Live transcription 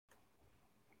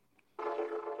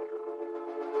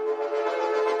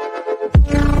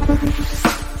Welcome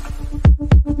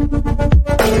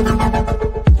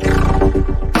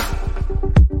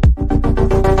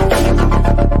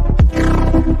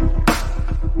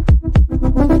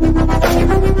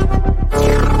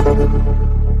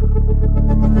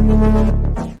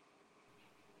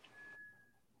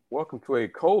to a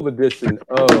cold edition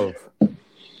of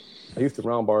Houston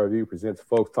Roundbar Review presents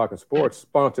Folks Talking Sports,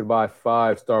 sponsored by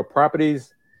 5 Star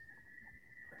Properties,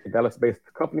 a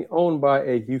Dallas-based company owned by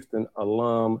a Houston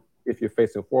alum. If you're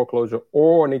facing foreclosure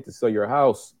or need to sell your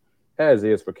house, as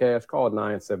is for cash, call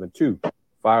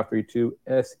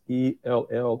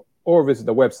 972-532-SELL or visit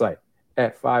the website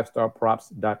at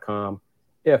 5starprops.com,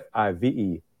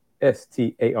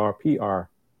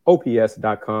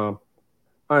 FIVESTARPROPS.com.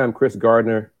 I am Chris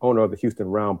Gardner, owner of the Houston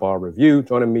Roundball Review.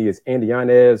 Joining me is Andy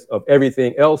Yanez of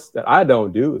everything else that I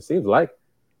don't do, it seems like.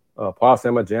 Paul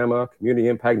Sama Jama, Community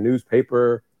Impact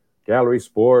Newspaper, Gallery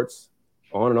Sports,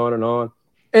 on and on and on.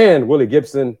 And Willie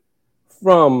Gibson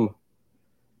from,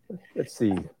 let's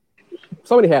see,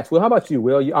 so many hats. Will, how about you,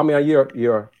 Will?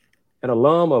 You're an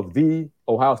alum of the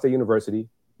Ohio State University.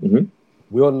 Mm-hmm.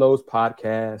 Will Knows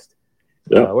Podcast.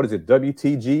 Yeah. What is it,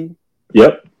 WTG?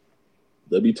 Yep.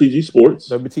 WTG Sports.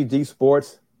 WTG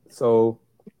Sports. So,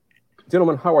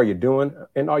 gentlemen, how are you doing?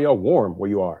 And are y'all warm where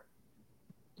you are?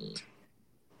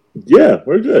 Yeah,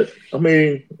 we're good. I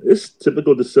mean, it's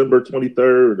typical December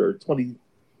 23rd or 21st,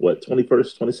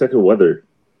 22nd weather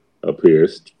up here.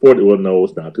 It's 40. Well, no,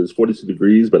 it's not because it's 42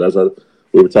 degrees. But as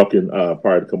we were talking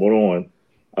prior to coming on,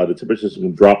 the temperatures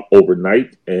will drop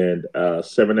overnight, and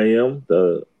 7 a.m.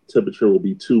 the temperature will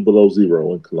be 2 below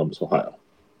zero in Columbus, Ohio.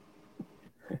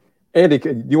 Andy,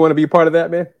 you want to be a part of that,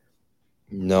 man?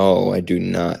 No, I do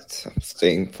not. I'm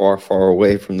staying far, far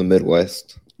away from the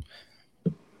Midwest.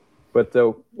 But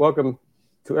welcome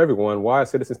to everyone. Wise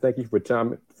citizens, thank you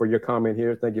for your comment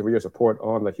here. Thank you for your support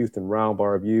on the Houston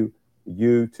Roundbar Review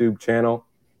YouTube channel.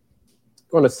 I'm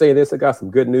going to say this. I got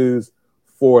some good news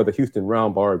for the Houston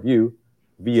Roundbar Review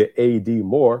via A.D.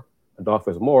 Moore,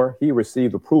 Adolphus Moore. He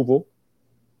received approval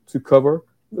to cover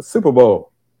the Super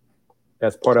Bowl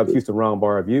as part of the Houston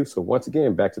Roundbar Review. So once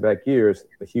again, back-to-back years,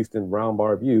 the Houston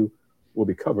Roundbar Review will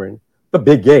be covering the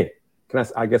big game.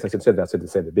 I guess I should have said that. I should have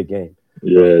said the big game.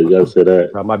 Yeah, you got to say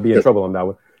that. I might be in trouble on that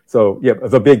one. So, yeah,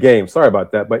 the big game. Sorry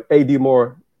about that. But A.D.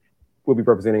 Moore will be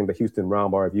representing the Houston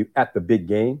Roundbar Review at the big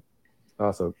game.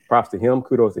 So props to him.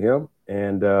 Kudos to him.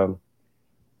 And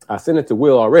I sent it to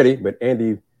Will already, but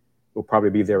Andy will probably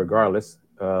be there regardless.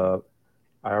 I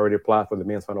already applied for the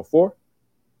men's Final Four.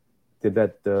 Did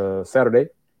that Saturday.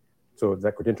 So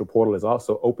that credential portal is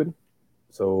also open.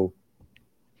 So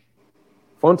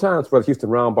fun times for the Houston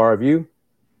Roundbar Review.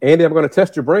 Andy, I'm going to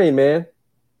test your brain, man.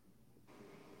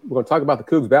 We're going to talk about the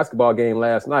Cougs basketball game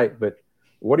last night, but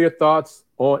what are your thoughts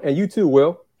on, and you too,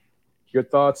 Will, your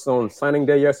thoughts on signing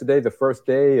day yesterday, the first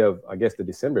day of, I guess, the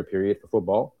December period for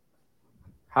football.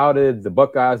 How did the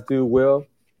Buckeyes do, Will,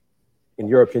 in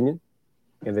your opinion?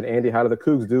 And then, Andy, how did the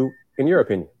Cougs do, in your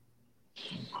opinion?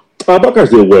 Buckeyes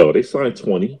did well. They signed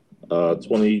 20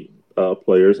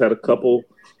 players, had a couple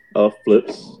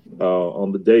flips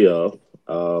on the day of.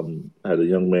 Had a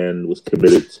young man was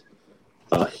committed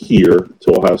here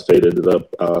to Ohio State, ended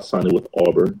up signing with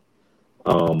Auburn.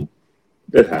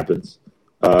 That happens.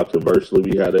 Conversely,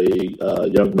 we had a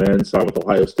young man sign with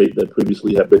Ohio State that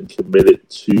previously had been committed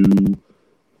to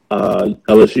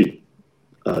LSU,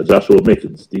 Joshua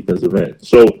Mickens, defensive end.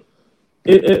 So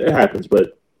it happens,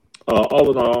 but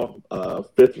all in all,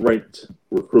 fifth-ranked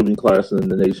recruiting class in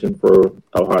the nation for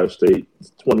Ohio State.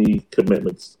 20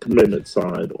 commitments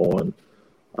signed on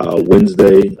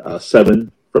Wednesday, 7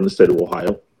 from the state of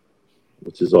Ohio,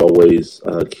 which is always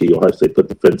key. Ohio State put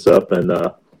the fence up, and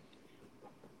on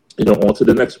to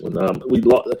the next one.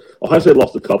 Ohio State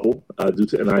lost a couple due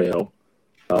to NIL.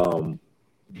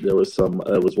 There was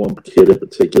one kid in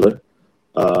particular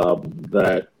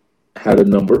that had a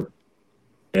number,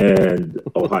 and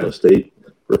Ohio State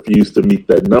refused to meet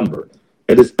that number.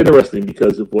 And it's interesting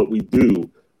because of what we do,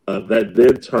 that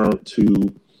then turned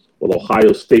to, well,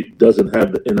 Ohio State doesn't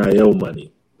have the NIL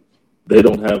money. They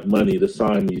don't have money to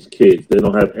sign these kids. They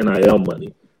don't have NIL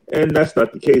money. And that's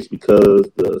not the case because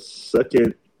the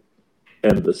second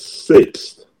and the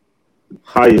sixth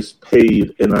highest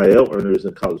paid NIL earners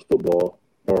in college football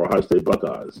are Ohio State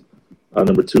Buckeyes.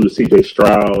 Number 2 is C.J.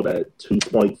 Stroud at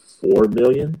 $2.4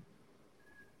 million.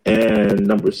 And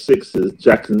number 6 is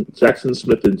Jackson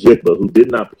Smith and Jigba, who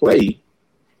did not play.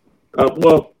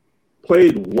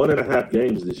 Played 1.5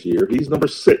 games this year. He's number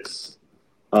 6,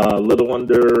 a little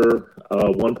under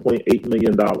 $1.8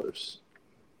 million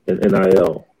in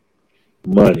NIL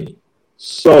money.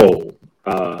 So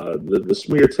The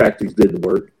smear tactics didn't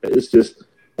work. It's just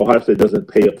Ohio State doesn't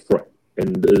pay up front,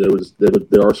 and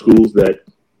there are schools that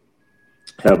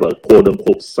have a quote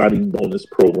unquote signing bonus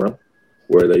program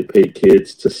where they pay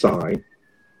kids to sign,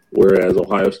 whereas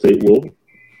Ohio State will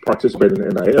participate in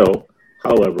NIL.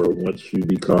 However, once you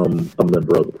become a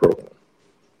member of the program.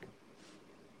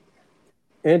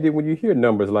 Andy, when you hear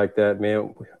numbers like that,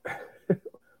 man,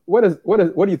 what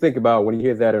do you think about when you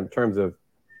hear that in terms of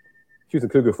Houston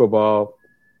Cougar football?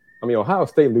 I mean, Ohio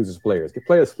State loses players. The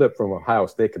players flip from Ohio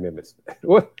State commitments.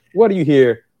 What do you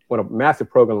hear when a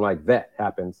massive program like that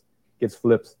happens, gets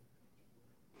flips,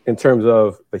 in terms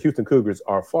of the Houston Cougars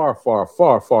are far from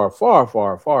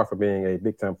being a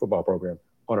big-time football program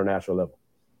on a national level?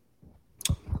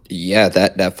 Yeah,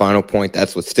 that final point,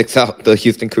 that's what sticks out. The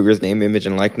Houston Cougars name, image,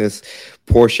 and likeness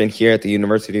portion here at the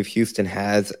University of Houston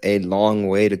has a long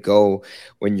way to go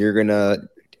when you're going to,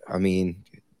 I mean,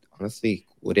 honestly,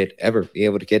 would it ever be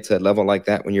able to get to a level like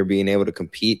that when you're being able to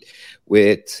compete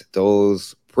with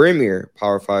those premier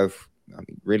Power 5? I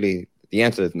mean, really, the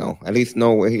answer is no. At least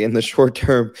no way in the short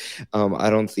term. I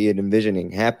don't see it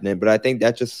envisioning happening, but I think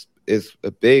that just is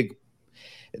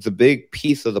it's a big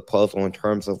piece of the puzzle in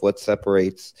terms of what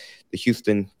separates the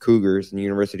Houston Cougars and the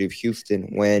University of Houston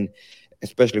when,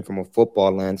 especially from a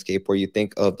football landscape, where you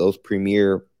think of those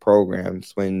premier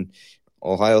programs, when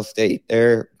Ohio State,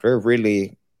 they're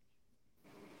really,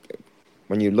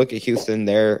 when you look at Houston,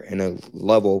 they're in a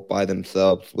level by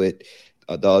themselves with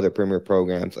the other premier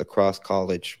programs across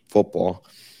college football.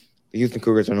 The Houston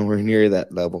Cougars are nowhere near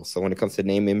that level. So when it comes to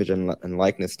name, image, and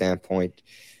likeness standpoint,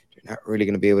 you're not really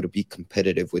going to be able to be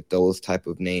competitive with those type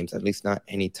of names, at least not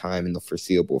any time in the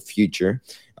foreseeable future.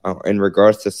 In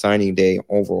regards to signing day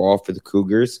overall for the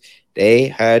Cougars, they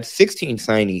had 16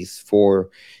 signees for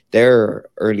their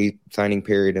early signing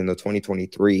period in the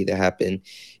 2023 that happened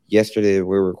yesterday.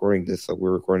 We're recording this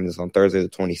on Thursday the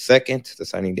 22nd. The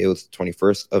signing day was the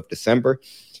 21st of December.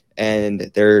 And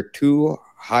their two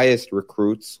highest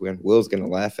recruits, when Will's going to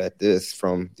laugh at this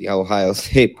from the Ohio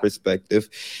State perspective,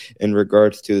 in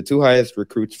regards to the two highest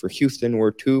recruits for Houston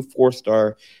were two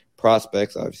 4-star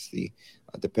prospects, obviously,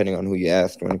 depending on who you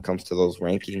asked when it comes to those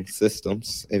ranking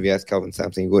systems. If you ask Calvin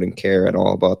Sampson, he wouldn't care at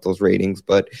all about those ratings.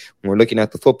 But when we're looking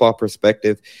at the football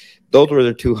perspective, those were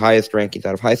the two highest rankings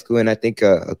out of high school. And I think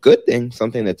a good thing,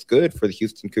 something that's good for the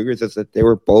Houston Cougars, is that they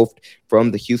were both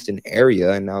from the Houston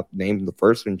area. And now named the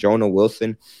first one, Jonah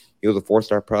Wilson. He was a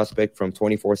 4-star prospect from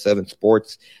 24/7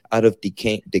 Sports out of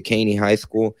Decaney High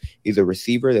School. He's a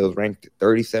receiver that was ranked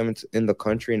 37th in the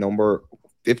country, number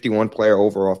 51 player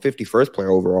overall, 51st player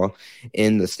overall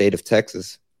in the state of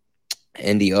Texas.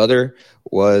 And the other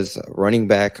was running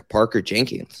back Parker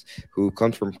Jenkins, who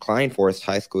comes from Klein Forest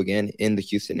High School, again, in the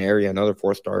Houston area, another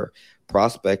 4-star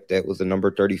prospect that was the number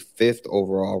 35th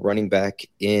overall running back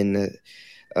in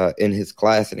his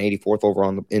class and 84th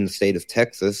overall in the state of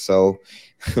Texas. So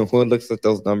Will looks at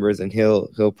those numbers and he'll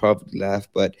probably laugh.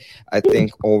 But I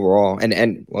think overall,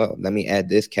 and well, let me add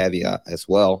this caveat as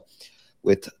well.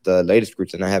 With the latest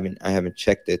groups, and I haven't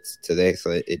checked it today,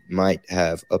 so it might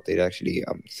have updated. Actually,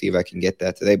 see if I can get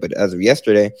that today. But as of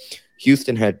yesterday,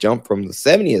 Houston had jumped from the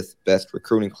 70th best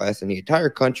recruiting class in the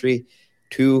entire country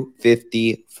to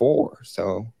 54.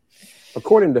 So,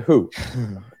 according to who?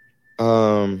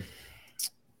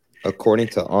 According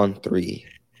to On3.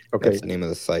 Okay, that's the name of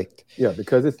the site. Yeah,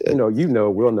 because it's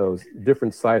Will knows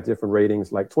different sites, different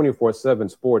ratings. Like 24/7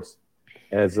 Sports,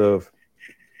 as of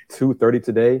 2:30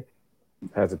 today,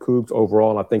 has the Cougs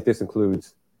overall. I think this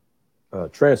includes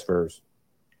transfers,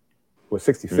 with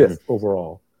 65th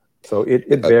overall. So it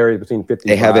varies between 50.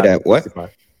 They have it at what?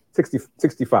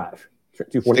 65.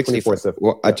 24/7.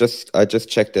 Well, yeah. I just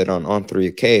checked it on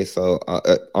On3K, so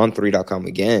on3.com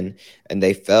again, and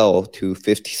they fell to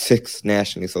 56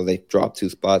 nationally, so they dropped 2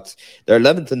 spots. They're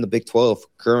 11th in the Big 12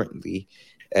 currently,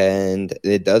 and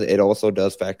it also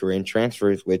does factor in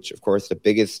transfers, which of course the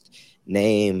biggest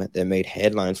name that made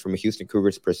headlines from a Houston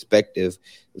Cougars perspective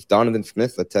was Donovan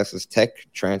Smith, a Texas Tech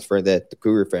transfer that the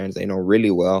Cougar fans, they know really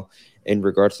well in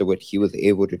regards to what he was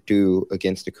able to do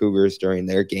against the Cougars during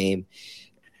their game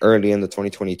early in the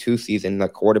 2022 season, the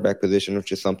quarterback position,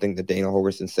 which is something that Dana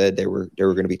Holgorsen said they were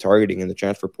going to be targeting in the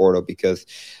transfer portal, because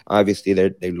obviously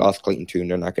they lost Clayton Tune.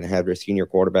 They're not going to have their senior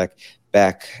quarterback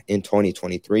back in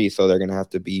 2023, so they're going to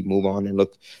have to move on and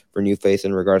look for new face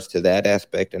in regards to that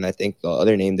aspect. And I think the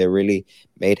other name that really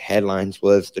made headlines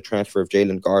was the transfer of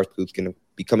Jalen Garth, who's going to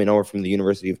be coming over from the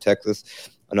University of Texas,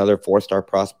 another 4-star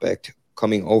prospect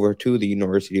coming over to the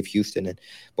University of Houston, and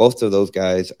both of those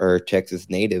guys are Texas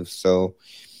natives. So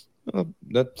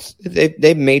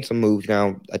they've made some moves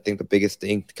now. I think the biggest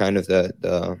thing, kind of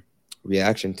the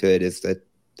reaction to it is that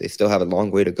they still have a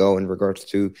long way to go in regards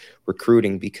to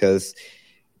recruiting, because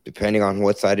depending on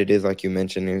what side it is, like you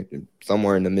mentioned,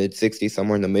 somewhere in the mid-60s,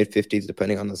 somewhere in the mid-50s,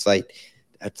 depending on the site,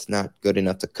 that's not good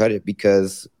enough to cut it,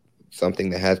 because something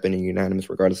that has been unanimous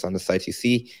regardless on the sites you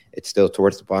see, it's still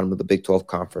towards the bottom of the Big 12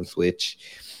 conference, which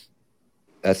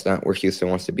that's not where Houston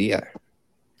wants to be at.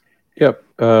 Yep.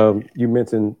 You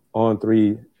mentioned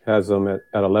On3 has them at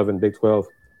 11 Big 12.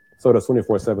 So does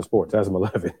 24/7 Sports has them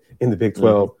 11 in the Big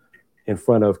 12 in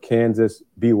front of Kansas,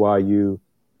 BYU,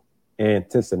 and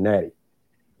Cincinnati.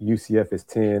 UCF is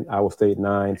 10, Iowa State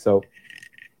 9. So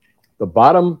the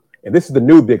bottom, and this is the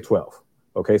new Big 12.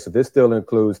 Okay, so this still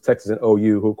includes Texas and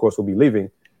OU, who, of course, will be leaving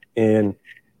in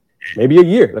maybe a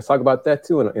year. Let's talk about that,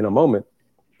 too, in a moment.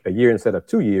 A year instead of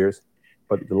 2 years.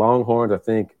 But the Longhorns, I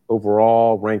think,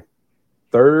 overall ranked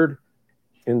third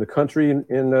in the country in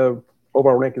the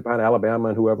overall rankings behind Alabama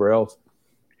and whoever else.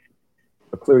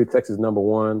 But clearly, Texas number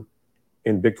 1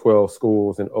 in Big 12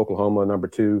 schools, and Oklahoma number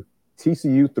 2,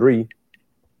 TCU 3,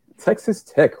 Texas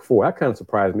Tech 4. That kind of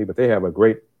surprised me, but they have a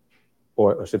great,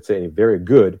 or I should say a very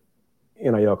good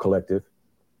NIL collective.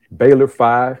 Baylor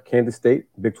 5, Kansas State,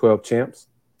 Big 12 champs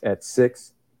at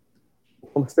 6,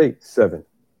 Oklahoma State 7,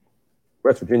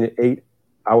 West Virginia 8,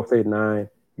 Iowa State 9,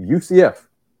 UCF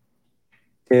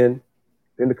 10,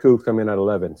 then the Cougs come in at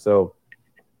 11. So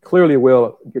clearly,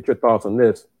 Will, get your thoughts on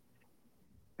this.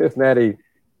 Cincinnati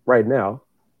right now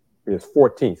is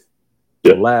 14th,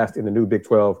 the last in the new Big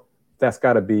 12. That's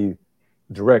got to be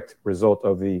direct result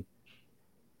of the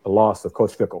loss of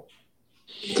Coach Fickell.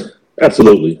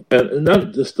 Absolutely. And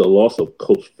not just the loss of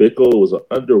Coach Fickell, it was an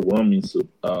underwhelming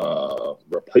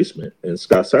replacement in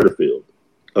Scott Satterfield.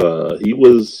 He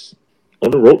was on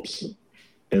the ropes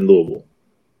in Louisville,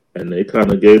 and they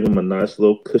kind of gave him a nice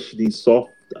little cushiony,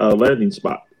 soft landing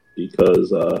spot,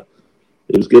 because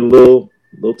it was getting a little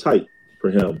tight for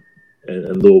him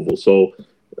in Louisville. So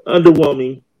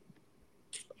underwhelming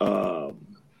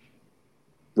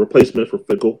replacement for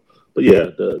Fickell. But yeah,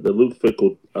 the Luke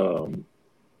Fickell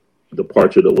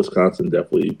departure to Wisconsin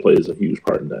definitely plays a huge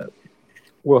part in that.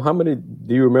 Well, how many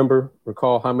do you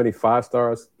recall how many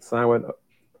 5-stars signed with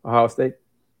Ohio State?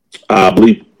 I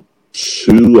believe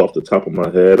 2 off the top of my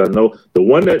head. I know the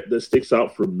one that sticks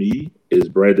out for me is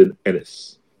Brandon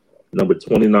Ennis, number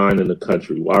 29 in the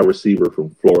country, wide receiver from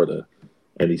Florida.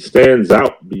 And he stands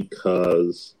out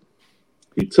because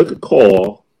he took a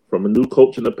call from a new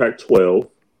coach in the Pac-12.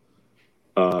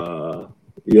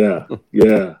 Yeah.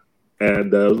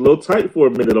 And it was a little tight for a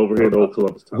minute over here in Old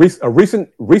Columbus. A recent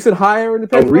hire in the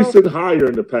Pac-12? A recent hire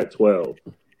in the Pac-12.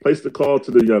 Placed the call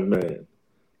to the young man.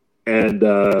 And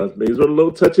things were a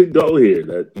little touch and go here.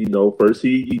 That, first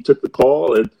he took the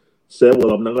call and said,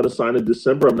 well, I'm not going to sign in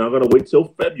December. I'm not going to wait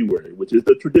till February, which is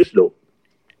the traditional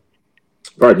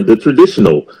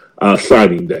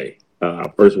signing day,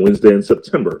 first Wednesday in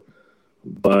September.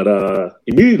 But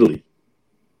immediately,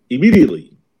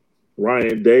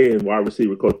 Ryan Day and wide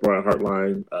receiver coach Brian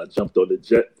Hartline jumped on the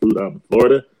jet, flew down to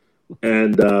Florida,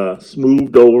 and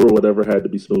smoothed over whatever had to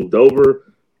be smoothed over.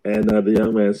 And the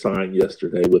young man signed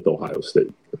yesterday with Ohio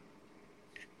State.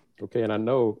 Okay, and I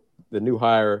know the new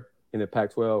hire in the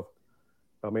Pac-12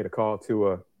 made a call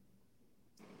to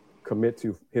commit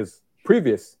to his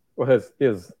previous,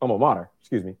 his alma mater,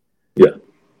 excuse me. Yeah.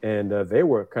 And they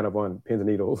were kind of on pins and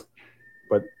needles,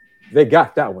 but they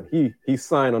got that one. He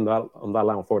signed on that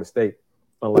line with Florida State,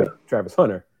 unlike Travis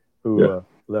Hunter, who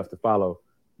left to follow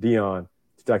Deion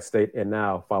to Texas State and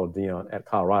now follow Deion at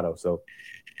Colorado. So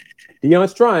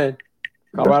Deion's trying.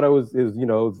 Colorado is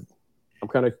I'm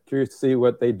kind of curious to see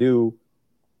what they do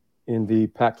in the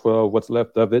Pac-12, what's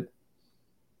left of it.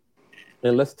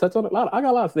 And let's touch on I got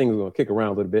a lot of things we're going to kick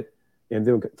around a little bit, and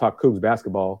then we'll talk Cougs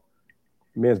basketball,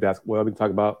 men's basketball. We can talk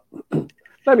about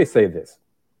let me say this.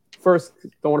 First,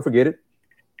 don't want to forget it.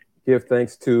 Give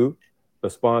thanks to the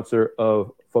sponsor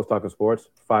of Folks Talking Sports,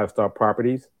 5-Star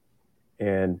Properties,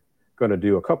 and going to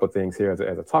do a couple of things here as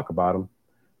I talk about them.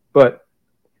 But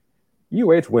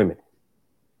UH women,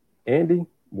 Andy,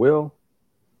 Will,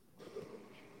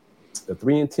 the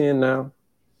 3-10 now,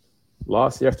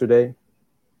 lost yesterday,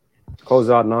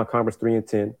 closed out non-conference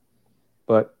 3-10,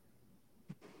 but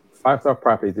 5-Star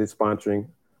Properties is sponsoring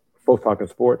Folks Talking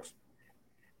Sports.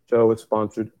 Show is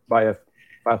sponsored by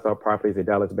 5-Star Properties, a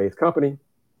Dallas-based company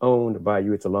owned by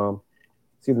UH alum.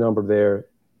 See the number there.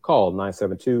 Call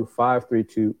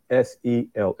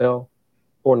 972-532-SELL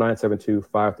or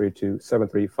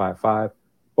 972-532-7355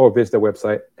 or visit their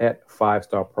website at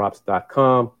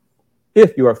 5starprops.com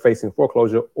if you are facing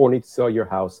foreclosure or need to sell your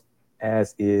house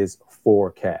as is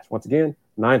for cash. Once again,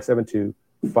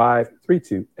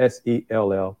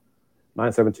 972-532-SELL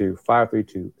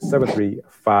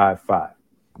 972-532-7355.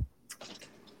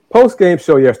 Post-game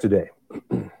show yesterday.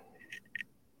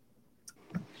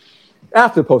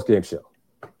 After the post-game show,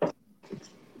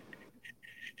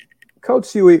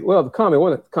 Coach Huey, one of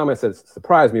the comments that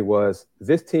surprised me was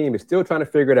this team is still trying to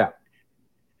figure it out.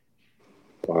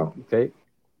 Wow. Okay.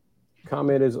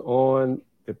 Comment is on,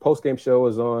 the post-game show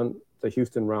is on the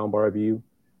Houston Round Bar Review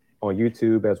on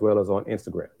YouTube as well as on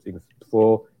Instagram. So you can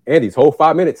full Andy's whole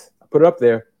 5 minutes. I put it up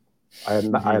there. I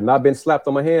have not been slapped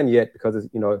on my hand yet because it's,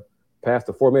 past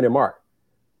the 4 minute mark.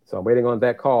 So I'm waiting on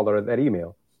that call or that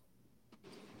email.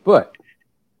 But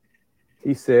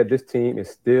he said this team is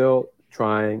still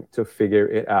trying to figure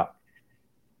it out.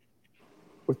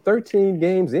 We're 13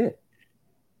 games in.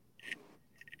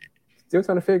 Still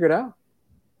trying to figure it out.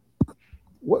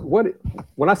 What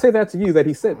when I say that to you, that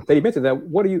he mentioned that,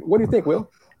 what do you think, Will?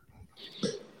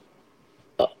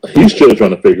 He's still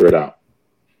trying to figure it out.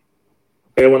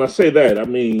 And when I say that, I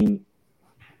mean,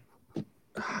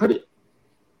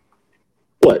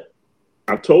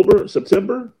 October,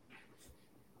 September?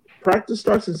 Practice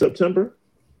starts in September?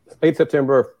 Late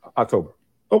September, October.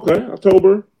 Okay,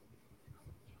 October.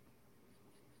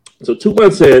 So 2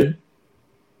 months in,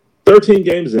 13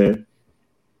 games in,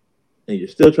 and you're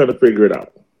still trying to figure it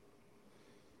out.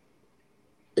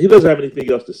 He doesn't have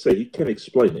anything else to say. He can't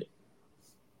explain it,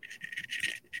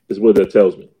 is what that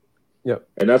tells me. Yep.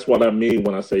 And that's what I mean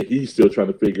when I say he's still trying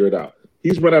to figure it out.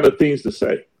 He's run out of things to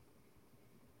say.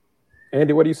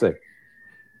 Andy, what do you say?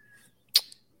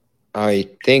 I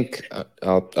think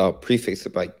I'll prefix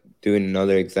it by doing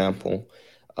another example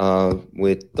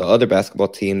with the other basketball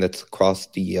team that's across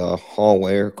the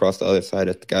hallway or across the other side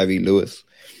at the Guy V. Lewis.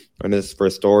 And this is for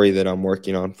a story that I'm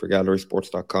working on for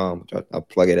GallerySports.com, which I'll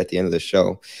plug it at the end of the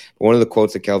show. But one of the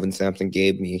quotes that Kelvin Sampson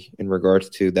gave me in regards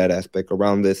to that aspect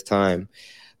around this time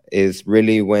is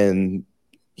really when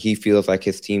he feels like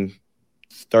his team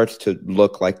starts to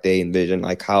look like they envision,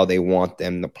 like how they want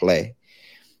them to play.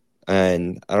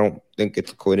 And I don't think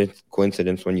it's a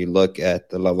coincidence when you look at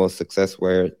the level of success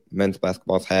where men's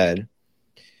basketball's had.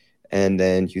 And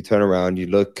then you turn around, you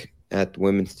look at the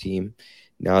women's team.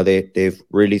 Now they've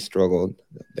really struggled.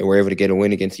 They were able to get a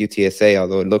win against UTSA,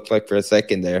 although it looked like for a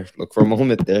second there, for a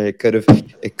moment there, it could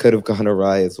have gone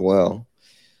awry as well.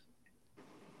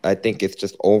 I think it's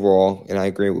just overall, and I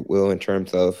agree with Will in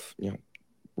terms of,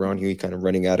 Ron Huey kind of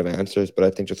running out of answers, but I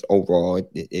think just overall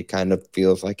it kind of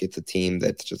feels like it's a team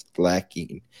that's just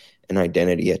lacking an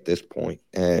identity at this point.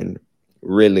 And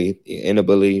really the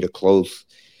inability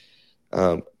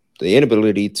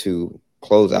to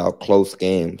close out close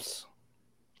games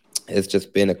has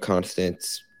just been a constant.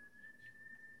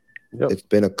 Yep. It's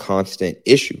been a constant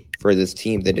issue for this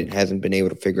team that it hasn't been able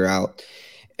to figure out.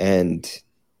 And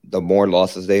the more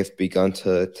losses they've begun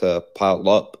to pile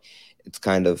up, it's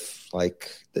kind of like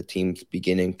the team's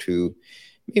beginning to,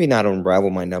 maybe not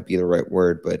unravel might not be the right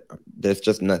word, but there's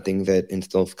just nothing that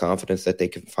instills confidence that they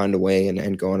can find a way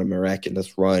and go on a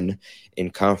miraculous run in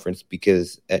conference,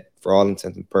 because for all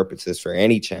intents and purposes, for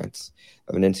any chance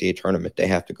of an NCAA tournament, they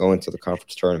have to go into the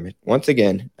conference tournament. Once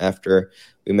again, after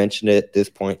we mentioned it at this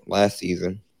point last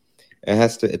season,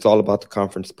 it's all about the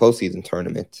conference postseason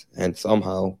tournament and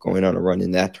somehow going on a run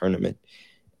in that tournament.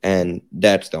 And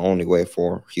that's the only way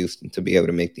for Houston to be able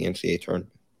to make the NCAA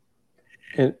tournament.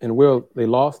 And Will, they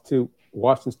lost to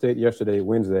Washington State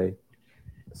Wednesday,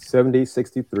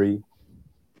 70-63.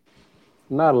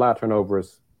 Not a lot of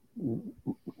turnovers.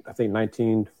 I think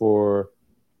 19 for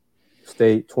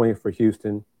State, 20 for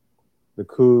Houston. The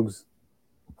Cougs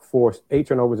forced 8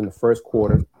 turnovers in the first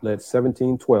quarter, led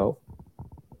 17-12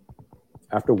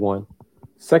 after one.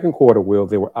 Second quarter, Will,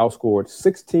 they were outscored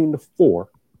 16-4.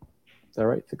 Is that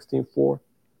right? 16-4?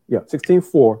 Yeah,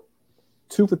 16-4.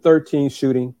 2 for 13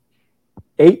 shooting,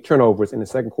 8 turnovers in the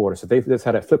second quarter. So they just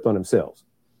had it flipped on themselves.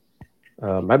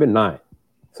 Might have been 9.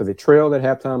 So they trailed at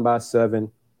halftime by 7.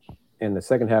 And the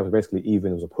second half was basically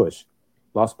even. It was a push.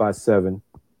 Lost by 7.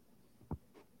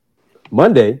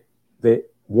 Monday, they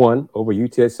won over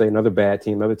UTSA, another bad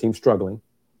team, another team struggling.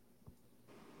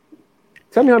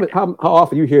 Tell me how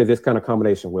often you hear this kind of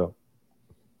combination, Will.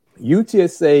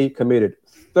 UTSA committed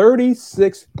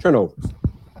 36 turnovers,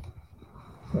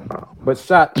 but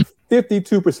shot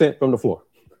 52% from the floor.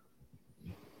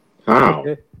 Wow.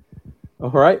 Okay. All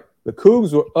right. The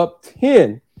Cougs were up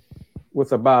 10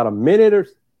 with about a minute or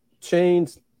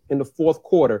change in the fourth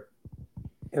quarter,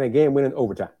 and the game went in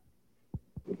overtime.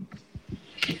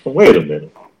 Wait a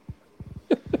minute.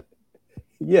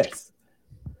 Yes.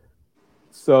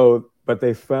 So, but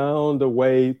they found a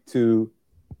way to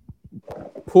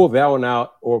pull that one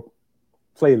out or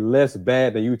play less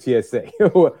bad than UTSA,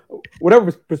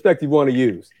 whatever perspective you want to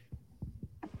use.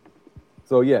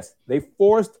 So, yes, they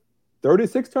forced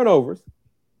 36 turnovers.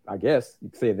 I guess you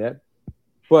could say that.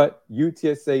 But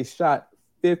UTSA shot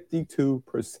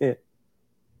 52%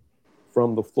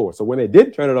 from the floor. So when they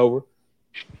did turn it over,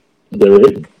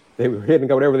 they were hitting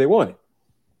whatever they wanted.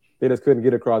 They just couldn't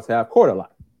get across half court a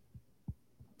lot.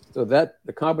 So that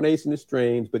the combination is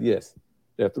strange, but yes,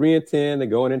 they're 3-10. They're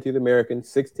going into the American,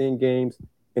 16 games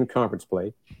in conference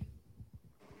play.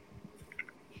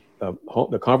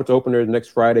 The conference opener is next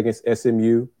Friday against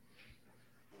SMU,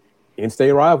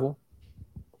 in-state rival,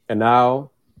 and now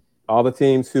all the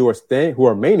teams who are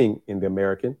remaining in the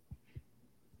American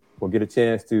will get a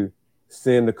chance to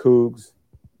send the Cougs,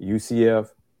 UCF,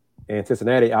 and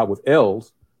Cincinnati out with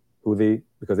L's,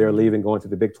 because they're leaving, going to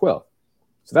the Big 12.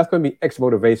 So that's going to be extra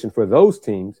motivation for those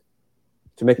teams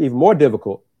to make it even more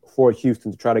difficult for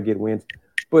Houston to try to get wins.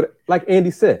 But like Andy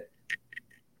said,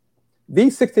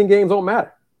 these 16 games don't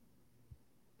matter.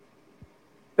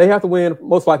 They have to win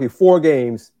most likely 4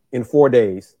 games in 4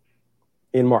 days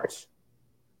in March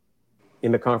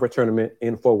in the conference tournament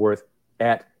in Fort Worth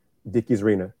at Dickies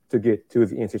Arena to get to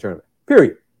the NCAA tournament,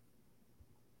 period.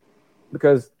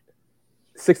 Because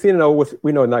 16-0, which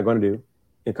we know they're not going to do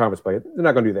in conference play, they're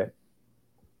not going to do that.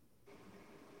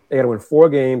 They got to win 4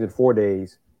 games in 4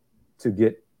 days to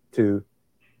get the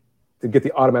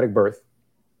automatic berth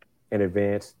and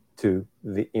advance to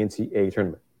the NCAA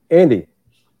tournament. Andy,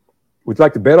 would you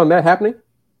like to bet on that happening?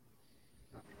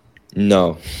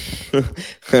 No,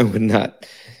 I would not.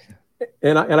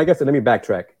 And I guess, let me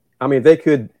backtrack. I mean, they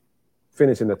could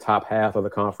finish in the top half of the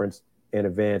conference and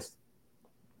advance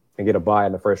and get a bye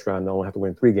in the first round and only have to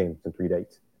win 3 games in 3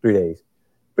 days.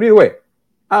 But either way,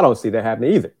 I don't see that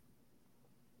happening either.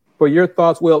 But your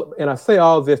thoughts, Will, and I say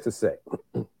all this to say,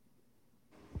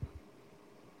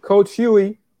 Coach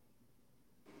Huey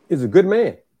is a good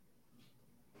man.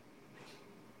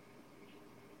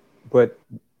 But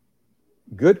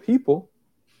good people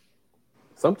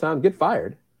sometimes get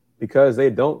fired because they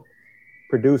don't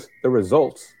produce the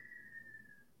results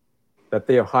that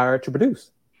they are hired to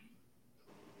produce.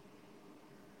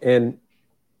 And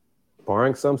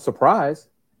barring some surprise,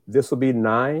 this will be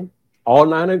all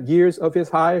 9 years of his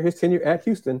tenure at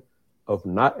Houston, of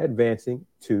not advancing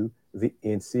to the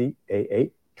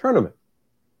NCAA tournament.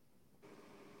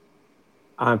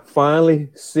 I'm finally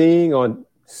seeing and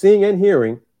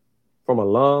hearing from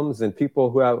alums and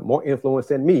people who have more influence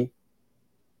than me,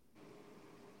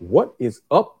 what is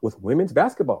up with women's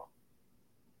basketball?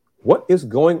 What is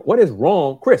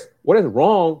wrong, Chris? What is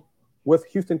wrong with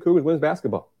Houston Cougars women's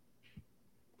basketball?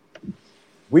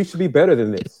 We should be better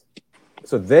than this.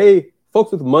 So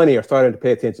folks with money are starting to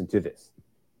pay attention to this.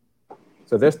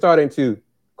 So they're starting to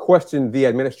question the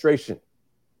administration.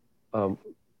 I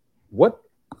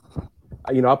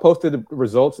posted the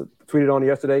results, tweeted on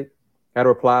yesterday, had a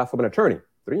reply from an attorney,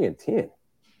 3-10.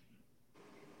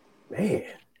 Man,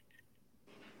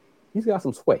 he's got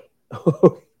some sway.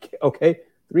 Okay,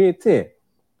 3-10.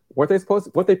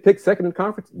 Weren't they picked second in the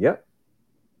conference? Yep.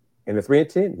 And the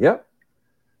 3-10? Yep.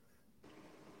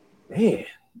 Man.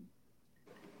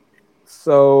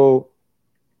 So,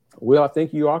 Will, I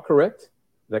think you are correct.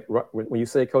 That when you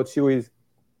say Coach Huey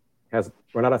has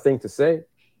run out of things to say,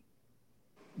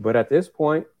 but at this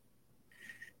point,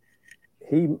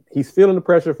 he's feeling the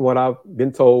pressure from what I've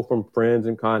been told from friends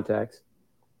and contacts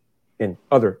and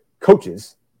other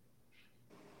coaches.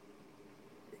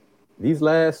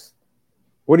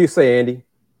 What do you say, Andy?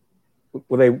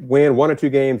 Will they win 1 or 2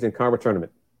 games in conference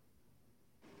tournament?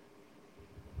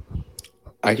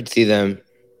 I could see them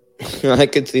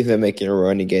making a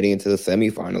run and getting into the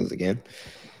semifinals again.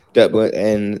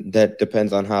 And that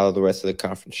depends on how the rest of the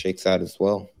conference shakes out as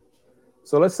well.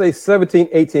 So let's say 17,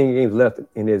 18 games left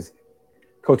in his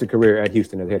coaching career at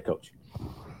Houston as head coach.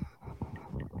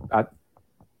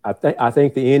 I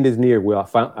think the end is near. Will,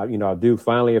 I do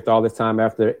finally, after all this time,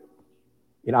 after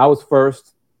I was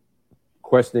first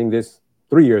questioning this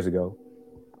 3 years ago.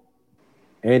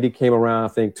 Andy came around, I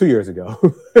think, 2 years ago.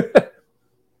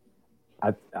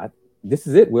 This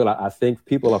is it, Will. I think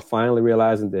people are finally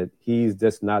realizing that he's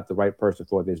just not the right person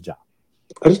for this job.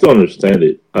 I just don't understand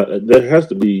it. It has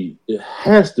to be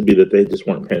that they just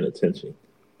weren't paying attention,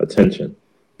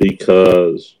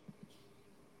 because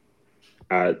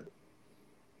I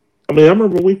remember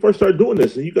when we first started doing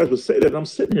this, and you guys would say that, and I'm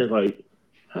sitting here like,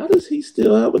 how does he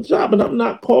still have a job? And I'm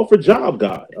not called for job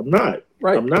guy. I'm not.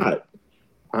 Right. I'm not.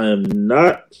 I am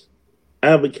not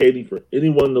advocating for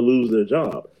anyone to lose their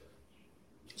job.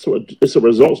 So it's a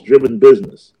results-driven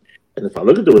business. And if I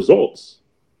look at the results,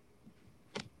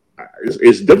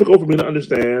 it's difficult for me to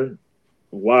understand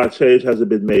why change hasn't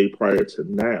been made prior to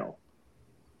now?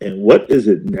 And what is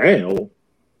it now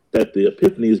that the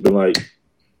epiphany has been like,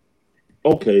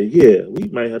 okay, yeah, we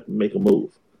might have to make a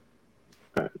move.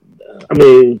 I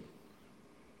mean,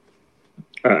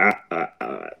 I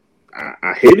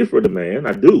hate it for the man.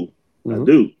 I do. Mm-hmm. I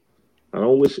do. I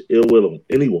don't wish ill will on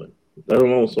anyone, let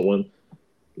alone someone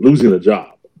losing a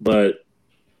job. But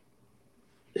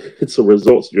it's a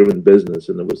results-driven business,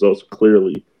 and the results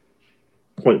clearly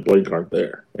point blank aren't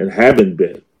there and haven't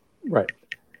been. Right.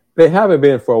 They haven't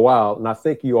been for a while, and I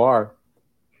think you are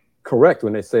correct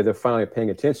when they say they're finally paying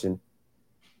attention.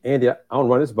 Andy, I want to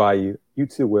run this by you. You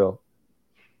too will.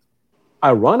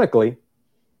 Ironically,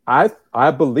 I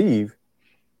believe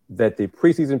that the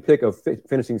preseason pick of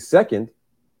finishing second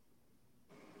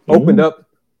opened up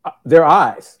their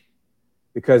eyes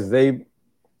because they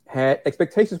had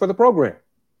expectations for the program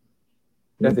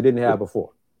that they didn't have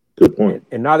before. Good point.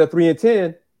 And now they're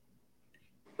 3-10.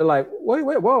 They're like, wait,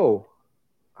 whoa.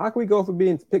 How can we go from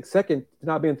being picked second to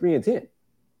not being 3-10?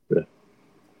 Yeah.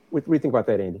 What do you think about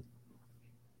that, Andy?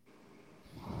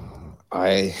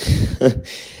 I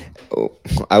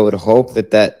would hope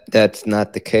that's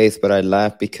not the case, but I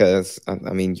laugh because,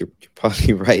 I mean, you're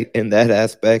probably right in that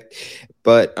aspect.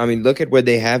 But, I mean, look at where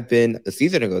they have been a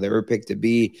season ago. They were picked to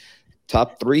be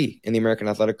top 3 in the American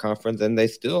Athletic Conference, and they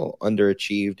still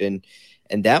underachieved.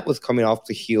 And that was coming off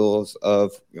the heels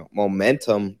of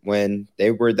momentum when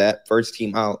they were that first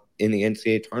team out in the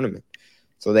NCAA tournament.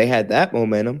 So they had that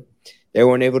momentum. They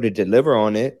weren't able to deliver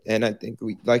on it. And I think,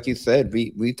 like you said,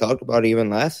 we talked about it even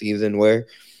last season where,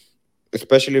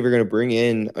 especially if we're going to bring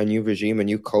in a new regime, a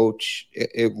new coach,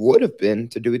 it would have been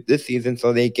to do it this season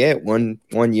so they get one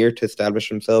year to establish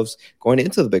themselves going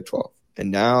into the Big 12.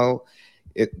 And now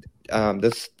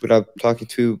this, without talking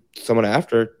to someone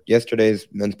after yesterday's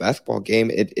men's basketball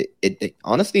game, it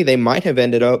honestly, they might have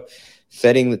ended up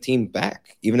setting the team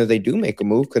back, even if they do make a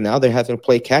move, because now they're having to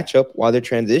play catch up while they're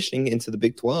transitioning into the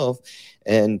Big 12.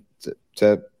 And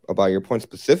to about your point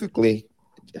specifically,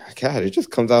 God, it just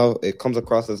comes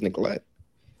across as neglect.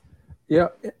 Yeah,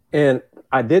 and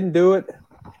I didn't do it,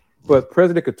 but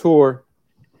President Couture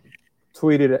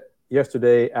tweeted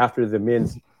yesterday after the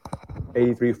men's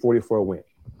 83-44 win.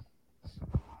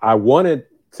 I wanted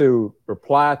to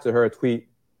reply to her tweet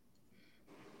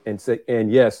and say, and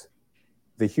yes,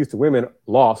 the Houston women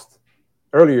lost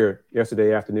earlier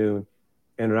yesterday afternoon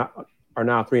and are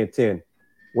now 3-10.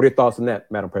 What are your thoughts on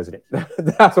that, Madam President?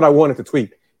 That's what I wanted to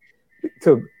tweet.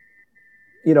 To,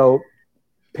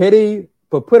 petty,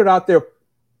 but put it out there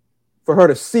for her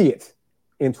to see it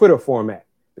in Twitter format.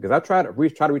 Because I tried to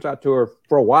reach out to her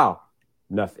for a while.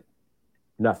 Nothing.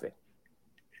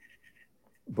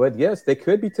 But yes, they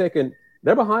could be taken.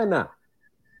 They're behind now,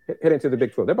 heading to the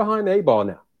Big 12. They're behind the 8 ball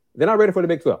now. They're not ready for the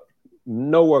Big 12.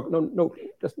 No work, no,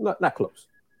 just not close.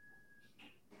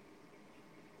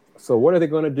 So what are they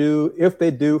going to do if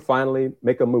they do finally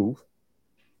make a move?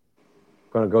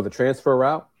 Going to go the transfer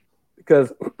route?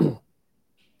 Because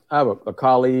I have a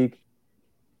colleague,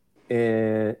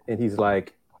 and he's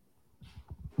like,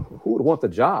 who would want the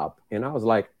job? And I was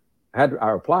like, I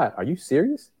replied, are you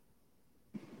serious?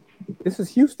 This is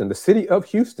Houston, the city of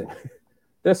Houston.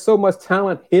 There's so much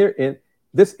talent here in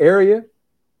this area,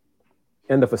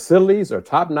 and the facilities are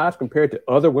top-notch compared to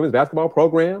other women's basketball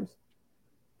programs,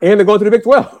 and they're going to the Big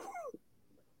 12.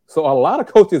 So a lot of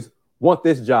coaches want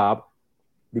this job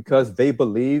because they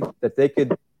believe that they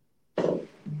could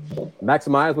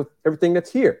maximize with everything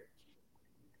that's here.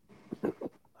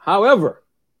 However,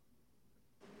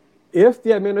 if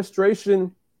the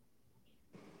administration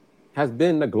has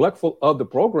been neglectful of the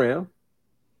program,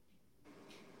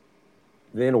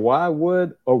 then why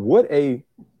would a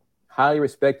highly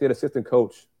respected assistant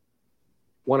coach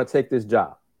want to take this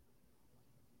job?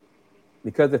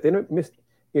 Because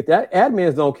if that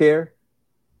admins don't care,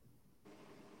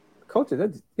 coaches,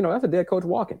 that's a dead coach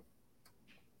walking.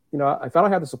 If I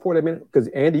don't have the support admin, because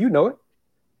Andy, you know it,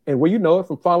 and you know it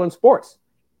from following sports.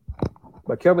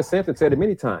 But Kelvin Sampson said it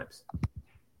many times.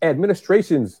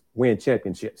 Administrations win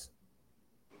championships.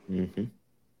 Mm-hmm.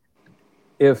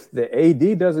 If the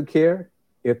AD doesn't care,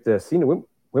 if the senior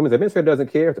women's administrator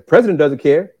doesn't care, if the president doesn't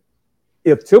care,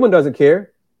 if Tillman doesn't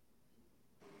care,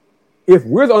 if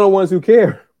we're the only ones who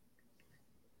care,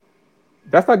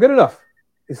 that's not good enough.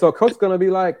 And so a coach's going to be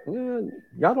like,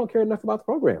 y'all don't care enough about the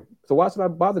program. So why should I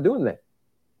bother doing that?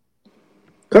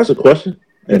 That's a question.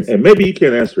 And maybe you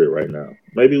can't answer it right now.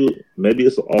 Maybe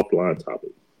it's an offline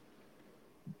topic.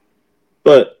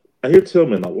 But I hear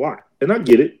Tillman a lot. And I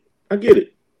get it.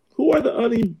 Who are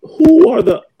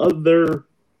the other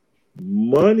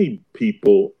money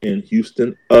people in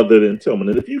Houston other than Tillman?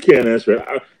 And if you can't answer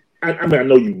it, I mean, I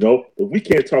know you know, but we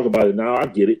can't talk about it now. I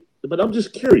get it, but I'm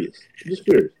just curious.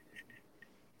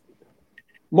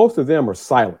 Most of them are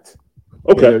silent.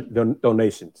 Okay. In their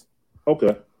donations.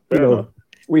 Okay. Fair enough.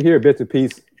 We hear bits and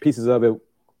pieces of it,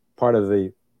 part of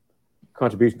the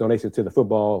contribution donations to the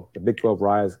football, the Big 12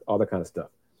 rise, all that kind of stuff.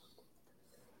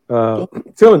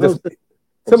 Tillman's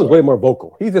way more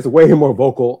vocal. He's just way more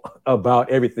vocal about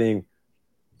everything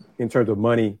in terms of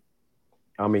money.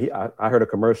 I mean, I heard a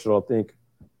commercial, I think,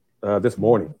 this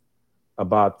morning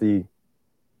about the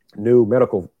new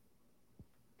medical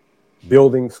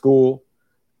building school.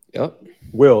 Yep.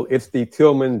 Will, it's the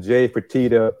Tillman J.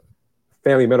 Fertitta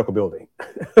Family Medical Building.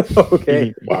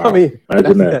 Okay. Wow. I mean,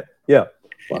 imagine that. Yeah.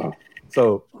 Wow.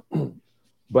 So,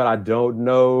 but I don't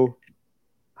know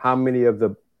how many of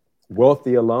the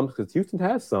wealthy alums, because Houston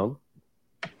has some,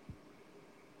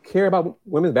 care about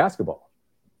women's basketball.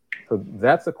 So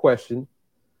that's a question.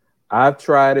 I've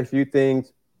tried a few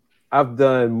things. I've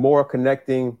done more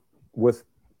connecting with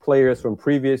players from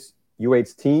previous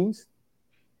UH teams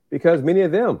because many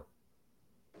of them,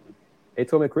 they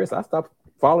told me, Chris, I stopped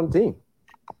following the team.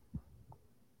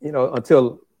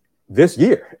 Until this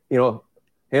year,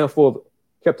 handful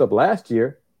kept up last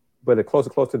year, but it close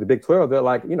to the Big 12, they're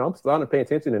like, I'm starting to pay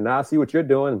attention and now I see what you're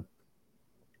doing.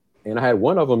 And I had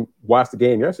one of them watch the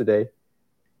game yesterday.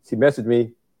 She messaged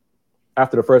me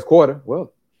after the first quarter.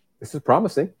 Well, this is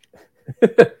promising.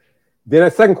 Then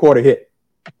that second quarter hit.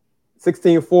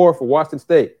 16-4 for Washington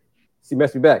State. She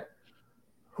messaged me back.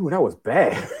 Ooh, that was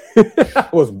bad. That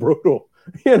was brutal,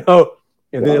 And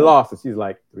then they lost, and she's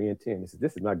like 3-10.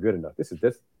 This is not good enough. This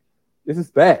is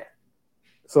bad.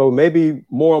 So maybe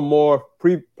more and more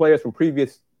players from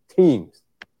previous teams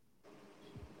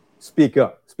speak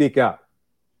up, speak out.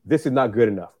 This is not good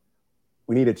enough.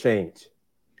 We need a change.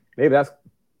 Maybe that's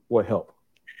what helped.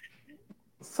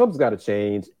 Something's got to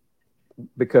change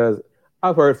because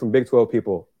I've heard from Big 12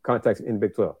 people contacting in the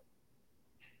Big 12.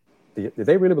 Did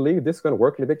they really believe this is going to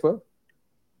work in the Big 12?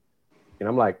 And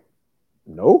I'm like,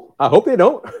 no, I hope they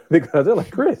don't, because they're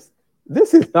like, Chris,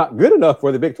 this is not good enough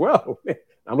for the Big 12.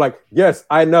 I'm like, yes,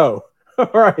 I know.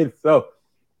 All right. So,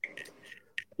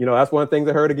 that's one of the things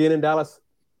I heard again in Dallas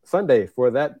Sunday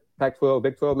for that Pac-12,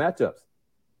 Big 12 matchups.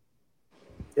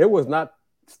 It was not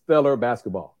stellar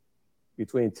basketball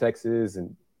between Texas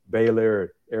and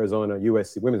Baylor, Arizona,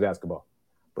 USC women's basketball.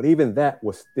 But even that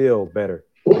was still better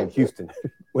than Houston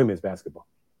women's basketball.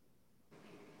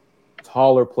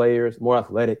 Taller players, more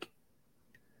athletic.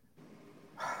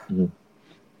 Mm-hmm.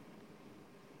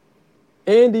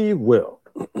 Andy Will.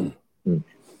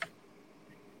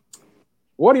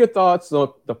 What are your thoughts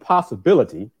on the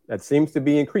possibility that seems to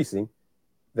be increasing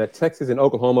that Texas and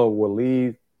Oklahoma will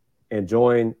leave and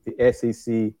join the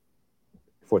SEC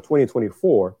for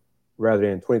 2024 rather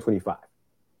than 2025?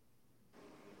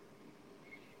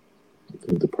 I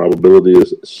think the probability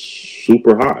is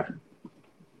super high.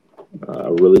 I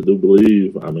really do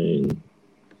believe. I mean,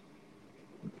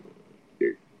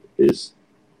 it's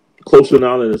closer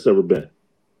now than it's ever been,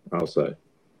 I'll say.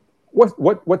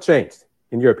 What changed,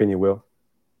 in your opinion, Will?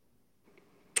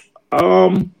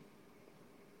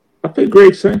 I think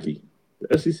Greg Sankey,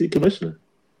 the SEC commissioner.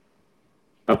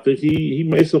 I think he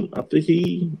made some. I think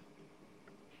he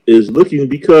is looking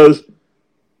because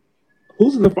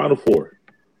who's in the Final Four?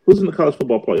 Who's in the college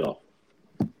football playoff?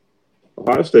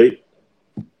 Ohio State,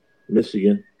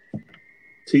 Michigan,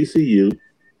 TCU,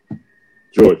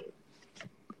 Georgia.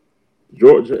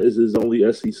 Georgia is his only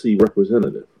SEC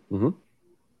representative. Mm-hmm.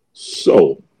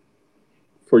 So,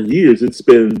 for years, it's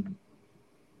been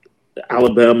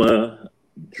Alabama,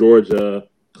 Georgia,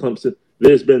 Clemson.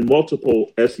 There's been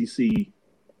multiple SEC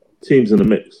teams in the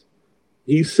mix.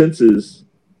 He senses,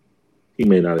 he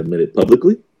may not admit it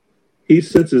publicly, he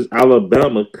senses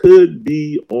Alabama could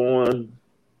be on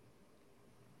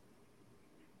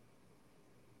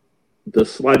the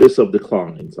slightest of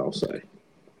declines, I'll say.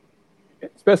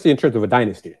 Especially in terms of a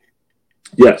dynasty.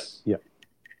 Yes. Yeah.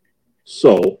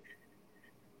 So,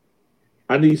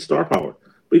 I need star power.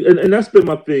 And that's been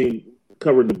my thing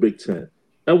covering the Big Ten.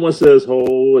 Everyone says,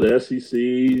 the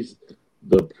SEC's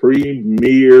the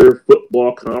premier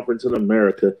football conference in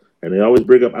America, and they always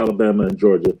bring up Alabama and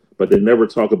Georgia, but they never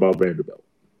talk about Vanderbilt.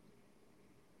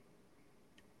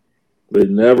 They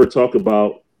never talk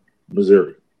about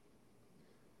Missouri.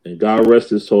 And God rest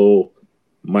his soul,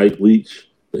 Mike Leach.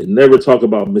 They never talk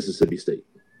about Mississippi State.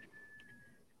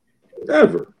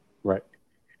 Never. Right.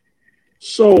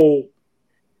 So,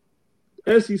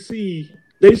 SEC,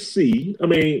 they see,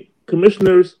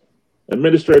 commissioners,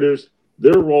 administrators,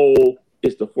 their role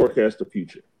is to forecast the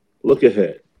future. Look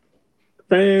ahead.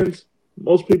 Fans,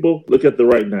 most people look at the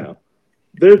right now.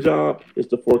 Their job is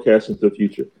to forecast into the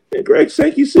future. And Greg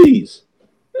Sankey sees.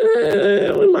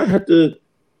 We might have to,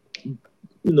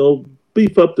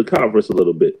 beef up the conference a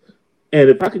little bit. And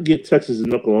if I could get Texas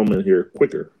and Oklahoma in here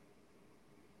quicker,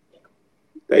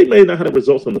 they may not have the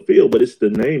results on the field, but it's the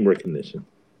name recognition.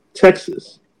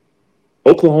 Texas,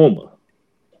 Oklahoma,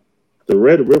 the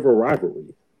Red River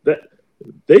rivalry. That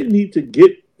they need to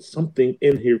get something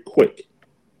in here quick.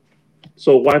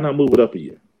 So why not move it up a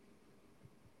year?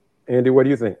 Andy, what do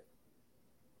you think?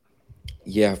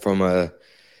 Yeah, from a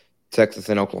Texas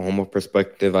and Oklahoma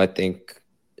perspective, I think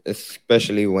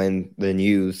especially when the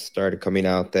news started coming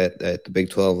out that the Big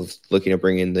 12 was looking to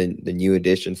bring in the new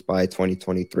additions by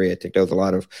 2023, I think there was a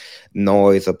lot of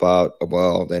noise about,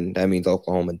 well, then that means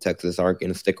Oklahoma and Texas aren't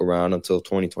going to stick around until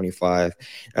 2025.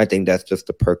 I think that's just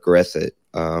the progression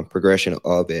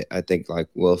of it. I think, like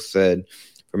Will said,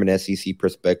 from an SEC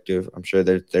perspective, I'm sure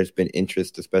there's been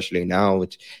interest, especially now,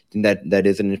 which that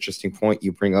is an interesting point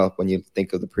you bring up when you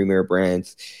think of the premier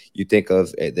brands. You think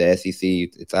of the SEC,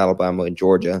 it's Alabama and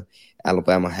Georgia.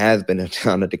 Alabama has been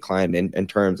on a decline in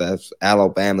terms of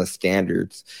Alabama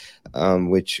standards,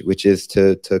 which is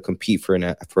to compete for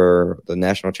the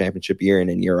national championship year in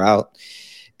and year out.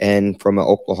 And from an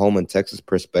Oklahoma and Texas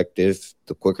perspective,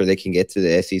 the quicker they can get to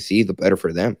the SEC, the better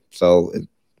for them. So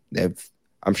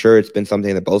I'm sure it's been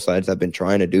something that both sides have been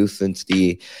trying to do since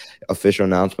the official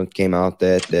announcement came out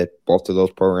that both of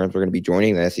those programs are going to be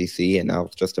joining the SEC, and now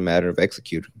it's just a matter of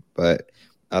executing. But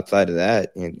outside of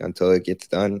that, until it gets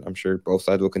done, I'm sure both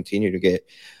sides will continue to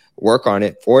work on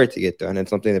it for it to get done. And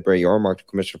something that Barry Yormark, the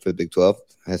commissioner for the Big 12,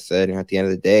 has said, at the end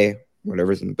of the day,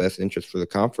 whatever's in the best interest for the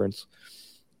conference,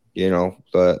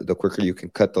 the quicker you can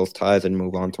cut those ties and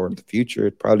move on toward the future,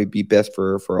 it'd probably be best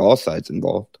for all sides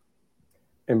involved.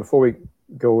 And before we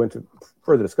go into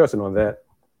further discussion on that,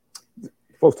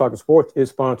 Folks Talking Sports is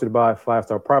sponsored by 5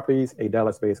 Star Properties, a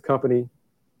Dallas-based company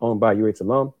owned by UH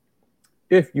alum.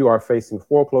 If you are facing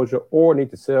foreclosure or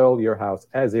need to sell your house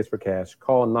as is for cash,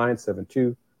 call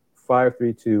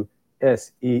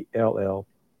 972-532-SELL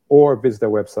or visit their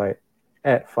website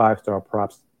at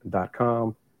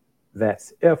 5starprops.com.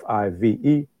 That's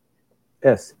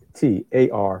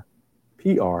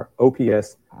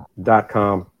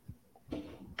FIVESTARPROPS.com.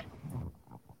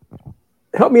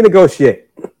 Help me negotiate.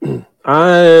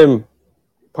 I'm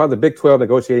part of the Big 12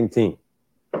 negotiating team.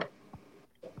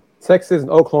 Texas and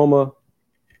Oklahoma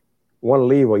want to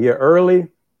leave a year early.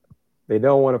 They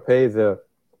don't want to pay the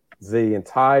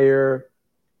entire,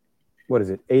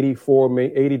 80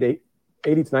 to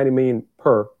 90 million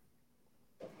per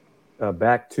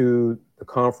back to the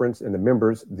conference and the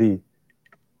members, the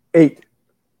 8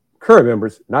 current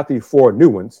members, not the 4 new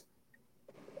ones.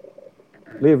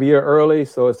 Leave a year early,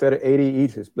 so instead of 80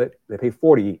 each, they pay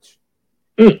 40 each.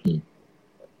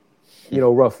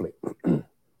 Roughly.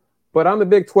 But I'm the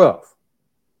Big 12.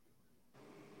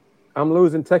 I'm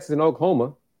losing Texas and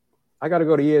Oklahoma. I got to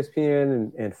go to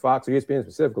ESPN and Fox, or ESPN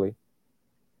specifically.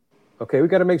 Okay, we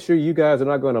got to make sure you guys are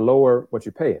not going to lower what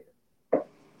you're paying.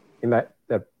 In that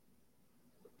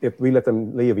if we let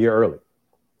them leave a year early.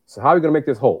 So how are we going to make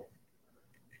this whole?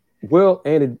 Will,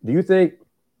 Andy, do you think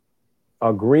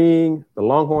the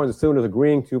Longhorns, the Sooners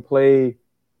agreeing to play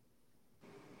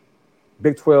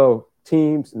Big 12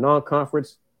 teams,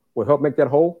 non-conference, will help make that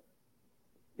whole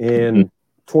in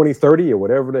 2030 or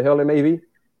whatever the hell it may be?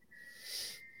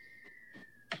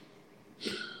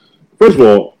 First of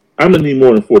all, I'm going to need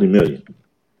more than $40 million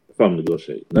if I'm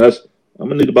negotiating. I'm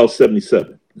going to need about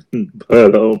 77.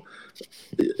 But,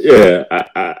 yeah,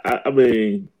 I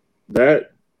mean,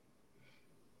 that.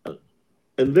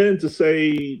 And then to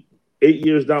say 8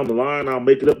 years down the line, I'll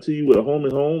make it up to you with a home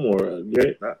and home, or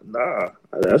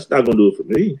that's not going to do it for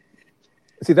me.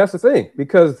 See, that's the thing,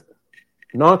 because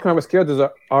non-conference schedules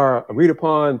are agreed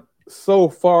upon so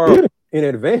far in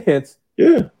advance.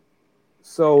 Yeah.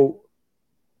 So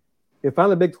if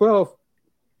I'm the Big 12,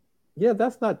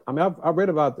 that's not. I mean, I've read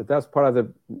about that. That's part of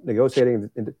the negotiating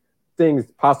things,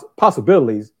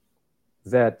 possibilities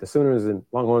that the Sooners and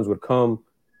Longhorns would come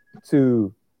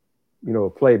to,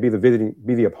 play, be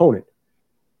the opponent.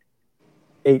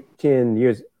 8-10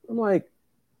 years. I'm like,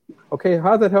 okay,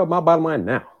 how does that help my bottom line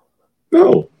now?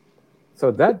 No.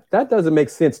 So that doesn't make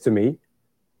sense to me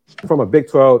from a Big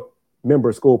 12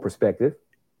 member school perspective.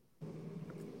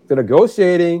 The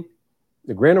negotiating,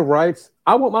 the grant of rights,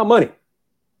 I want my money.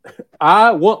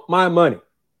 I want my money.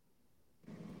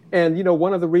 And,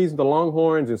 one of the reasons the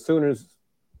Longhorns and Sooners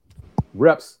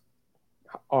reps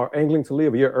are angling to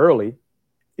leave a year early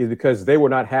is because they were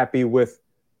not happy with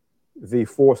the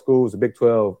 4 schools the Big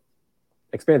 12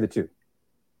 expanded to.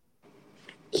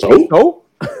 So?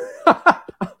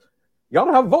 Y'all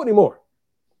don't have a vote anymore.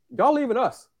 Y'all leaving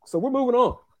us. So we're moving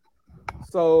on.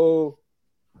 So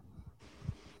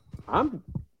I'm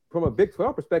from a Big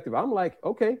 12 perspective, I'm like,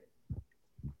 okay,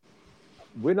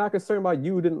 we're not concerned about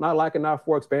you not liking our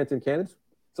 4 expansion candidates.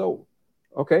 So,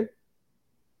 okay,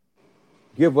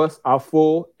 give us our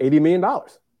full $80 million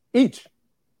each.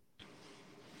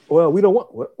 Well, we don't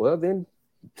want. Well, then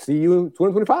see you in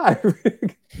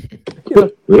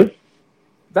 2025.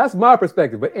 That's my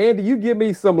perspective. But Andy, you give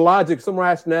me some logic, some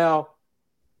rationale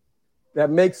that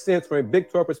makes sense from a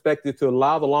Big 12 perspective to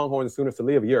allow the Longhorns and Sooners to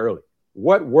leave a year early.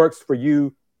 What works for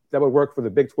you that would work for the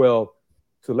Big 12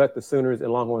 to let the Sooners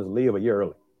and Longhorns leave a year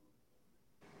early?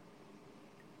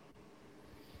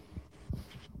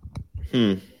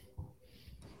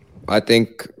 I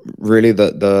think really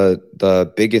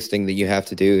the biggest thing that you have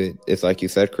to do is, like you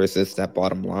said, Chris, is that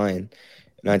bottom line.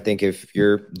 And I think if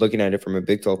you're looking at it from a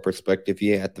Big 12 perspective,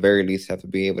 you at the very least have to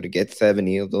be able to get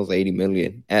 70 of those 80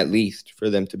 million, at least, for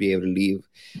them to be able to leave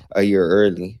a year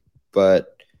early.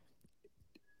 But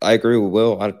I agree with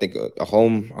Will. I think a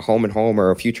home and home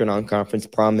or a future non-conference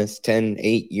promise 10,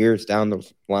 8 years down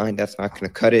the line, that's not going to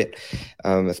cut it,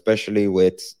 especially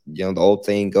with, the old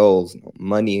saying goes,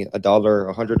 money,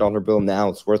 $100 bill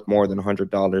now is worth more than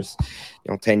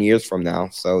 $100, 10 years from now.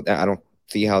 So I don't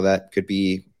see how that could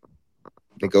be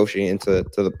negotiate into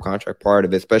the contract part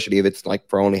of it, especially if it's like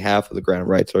for only half of the grant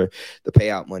rights or the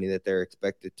payout money that they're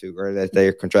expected to, or that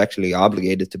they're contractually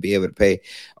obligated to be able to pay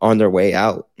on their way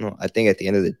out. I think at the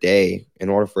end of the day, in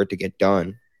order for it to get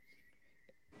done,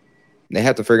 they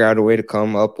have to figure out a way to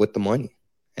come up with the money.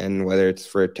 And whether it's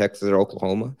for Texas or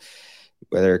Oklahoma,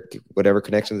 whatever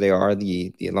connections they are,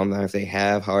 the alumni they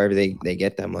have, however they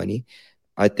get that money,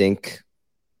 I think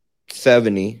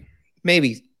 70,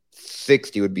 maybe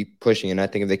 60 would be pushing, and I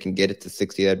think if they can get it to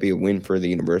 60, that'd be a win for the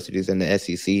universities and the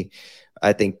SEC.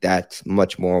 I think that's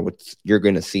much more what you're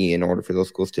going to see in order for those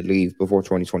schools to leave before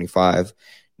 2025.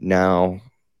 Now,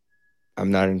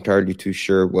 I'm not entirely too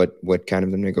sure what kind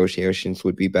of the negotiations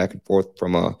would be back and forth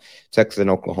from a Texas and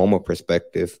Oklahoma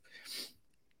perspective.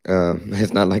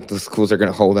 It's not like the schools are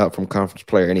going to hold out from conference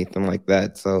play or anything like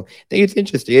that. So I think it's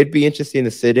interesting. It'd be interesting to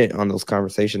sit in on those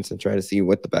conversations and try to see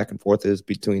what the back and forth is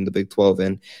between the Big 12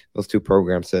 and those two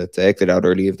programs to exit out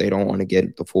early if they don't want to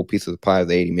get the full piece of the pie of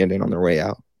the 80 million on their way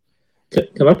out.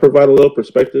 Can I provide a little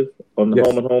perspective on the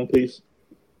home and home piece?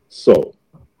 So,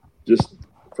 just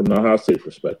from the Ohio State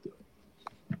perspective,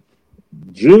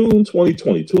 June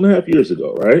 2020, 2.5 years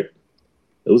ago, right?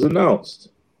 It was announced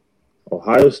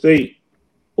Ohio State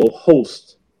will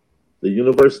host the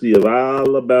University of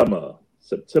Alabama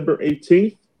September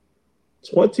 18th,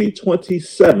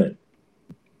 2027.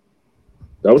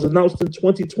 That was announced in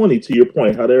 2020, to your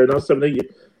point, how they're announced 7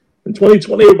 years. In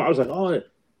 2020, everybody was like, oh,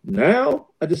 now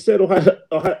I just said Ohio,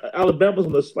 Alabama's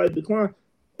on a slight decline.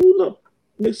 Who knows?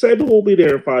 Nick Saban will be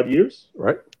there in 5 years.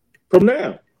 Right. From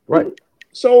now. Right.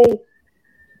 So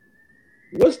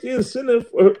what's the incentive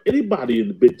for anybody in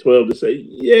the Big 12 to say,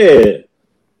 yeah,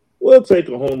 we'll take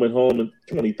a home and home in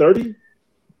 2030?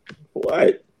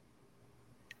 What?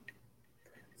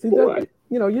 See,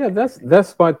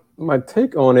 that's my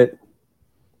take on it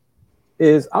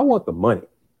is I want the money.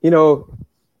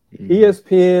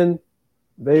 ESPN,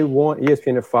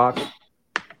 ESPN and Fox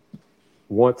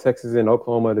want Texas and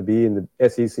Oklahoma to be in the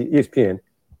SEC, ESPN,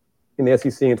 in the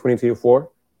SEC in 2024.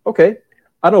 Okay.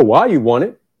 I know why you want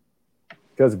it,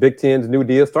 because Big Ten's new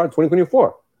deal starts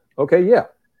 2024. Okay, yeah.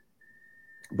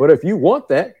 But if you want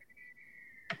that,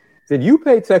 then you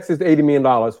pay Texas $80 million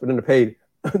for them to pay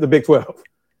the Big 12.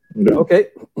 No. Okay?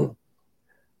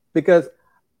 Because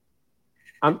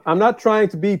I'm not trying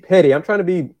to be petty. I'm trying to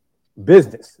be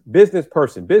business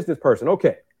person.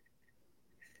 Okay.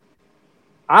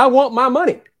 I want my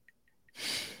money.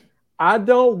 I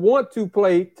don't want to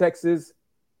play Texas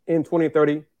in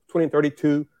 2030,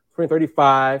 2032,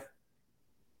 2035.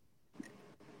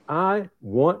 I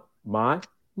want my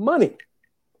money.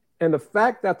 And the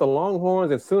fact that the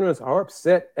Longhorns and Sooners are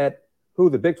upset at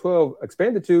who the Big 12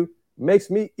 expanded to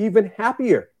makes me even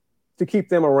happier to keep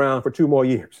them around for 2 more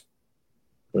years.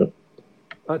 Yeah.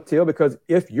 Because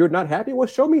if you're not happy, well,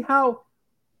 show me how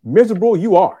miserable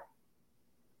you are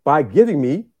by giving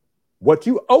me what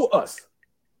you owe us.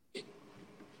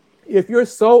 If you're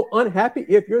so unhappy,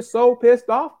 if you're so pissed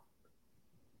off,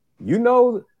 you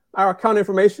know our account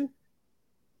information.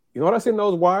 You know what I send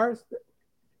those wires?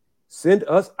 Send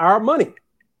us our money.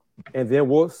 And then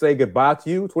we'll say goodbye to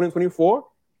you 2024.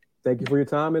 Thank you for your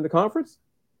time in the conference.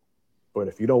 But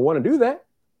if you don't want to do that,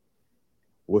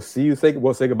 we'll say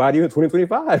goodbye to you in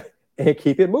 2025 and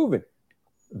keep it moving.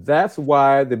 That's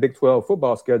why the Big 12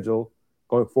 football schedule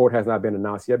going forward has not been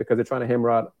announced yet, because they're trying to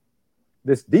hammer out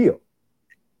this deal.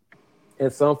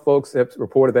 And some folks have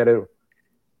reported that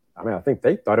I think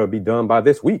they thought it would be done by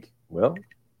this week. Well,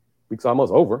 week's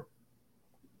almost over.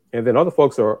 And then other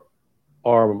folks are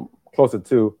closer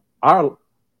to our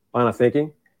line of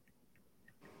thinking.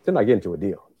 They're not getting to a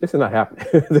deal. This is not happening.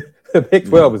 The Big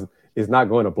 12 is not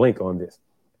going to blink on this.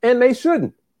 And they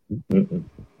shouldn't. And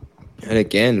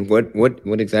again, what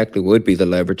exactly would be the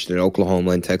leverage that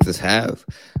Oklahoma and Texas have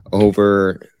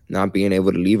over not being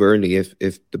able to leave early if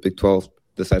the Big 12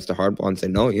 decides to hardball and say,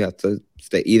 no, you have to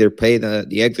either pay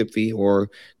the exit fee or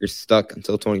you're stuck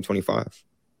until 2025.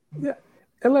 Yeah.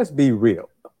 And let's be real.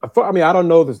 I mean, I don't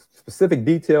know the specific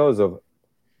details of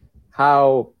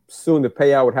how soon the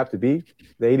payout would have to be,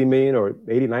 the 80 million or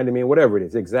 80, 90 million, whatever it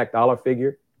is, exact dollar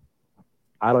figure.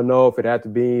 I don't know if it had to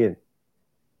be in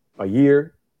a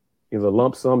year, the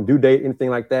lump sum, due date, anything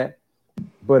like that.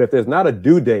 But if there's not a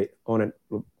due date on it,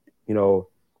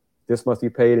 this must be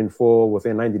paid in full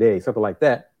within 90 days, something like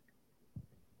that,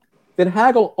 then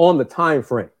haggle on the time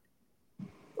frame.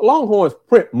 The Longhorns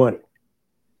print money.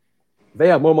 They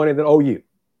have more money than OU.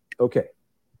 Okay.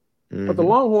 Mm-hmm. But the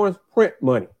Longhorns print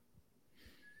money.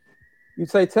 You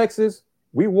say, Texas,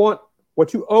 we want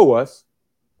what you owe us.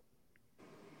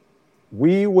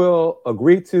 We will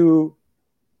agree to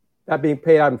that being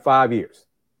paid out in 5 years.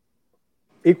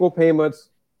 Equal payments,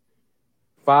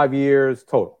 5 years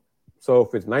total. So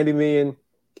if it's 90 million,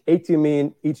 18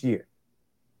 million each year.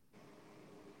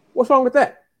 What's wrong with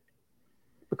that?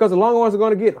 Because the Longhorns are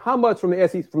going to get how much from the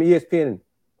SEC, from ESPN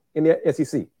in the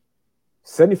SEC?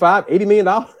 $75, $80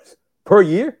 million per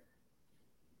year?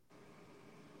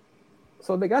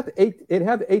 So they got it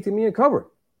had the 18 million covered.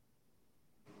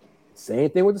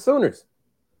 Same thing with the Sooners.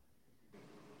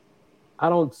 I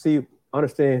don't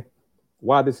understand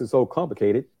why this is so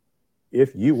complicated.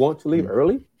 If you want to leave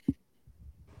early,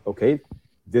 okay,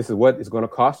 this is what it's going to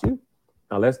cost you.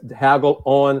 Now let's haggle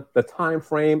on the time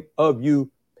frame of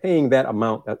you paying that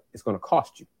amount that it's going to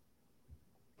cost you.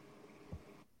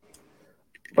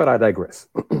 But I digress.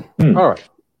 All right,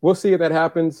 we'll see if that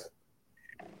happens.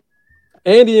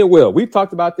 Andy and Will, we've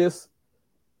talked about this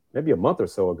maybe a month or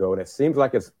so ago, and it seems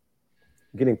like it's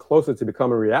getting closer to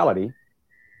becoming reality.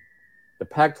 The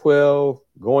Pac-12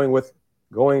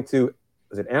 going to,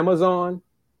 is it Amazon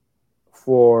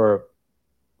for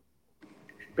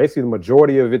basically the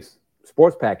majority of its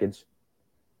sports package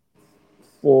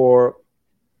for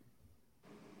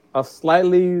a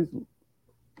slightly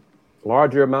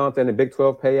larger amount than the Big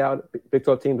 12 payout Big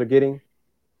 12 teams are getting.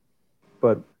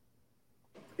 But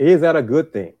is that a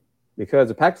good thing? Because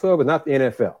the Pac-12 is not the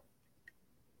NFL.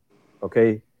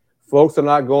 Okay? Folks are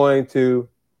not going to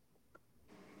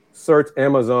search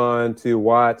Amazon to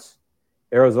watch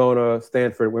Arizona,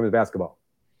 Stanford women's basketball.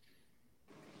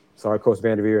 Sorry, Coach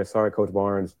Vanderveer. Sorry, Coach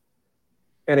Barnes.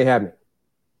 And they have me.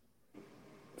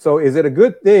 So is it a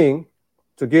good thing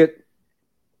to get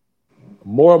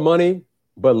more money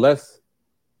but less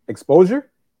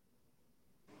exposure?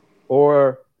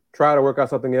 Or try to work out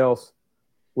something else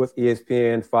with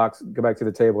ESPN, Fox, go back to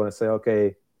the table and say,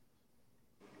 okay,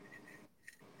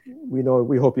 we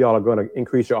hope y'all are going to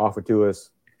increase your offer to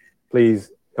us.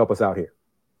 Please help us out here.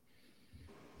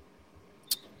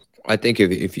 I think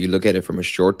if you look at it from a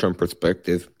short-term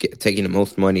perspective, taking the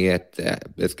most money at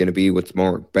that's going to be what's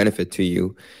more benefit to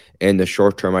you in the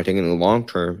short term. I think in the long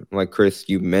term, like Chris,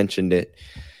 you mentioned it,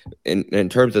 in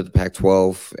terms of the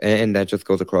Pac-12, and that just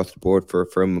goes across the board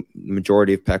for a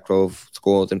majority of Pac-12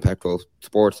 schools and Pac-12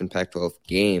 sports and Pac-12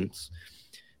 games.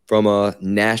 From a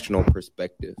national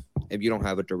perspective, if you don't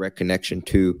have a direct connection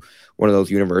to one of those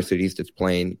universities that's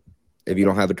playing, if you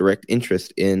don't have a direct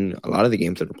interest in a lot of the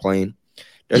games that are playing,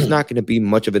 there's not going to be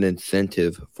much of an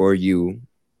incentive for you,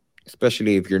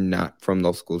 especially if you're not from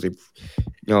those schools. If,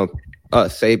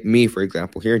 say me, for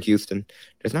example, here in Houston,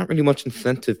 there's not really much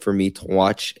incentive for me to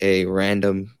watch a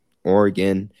random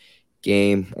Oregon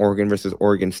game, Oregon versus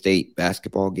Oregon State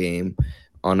basketball game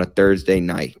on a Thursday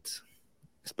night,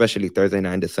 especially Thursday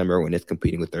night in December when it's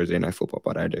competing with Thursday night football,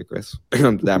 but I digress.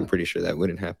 I'm pretty sure that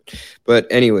wouldn't happen. But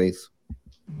anyways,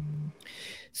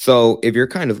 so if you're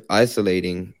kind of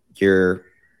isolating your,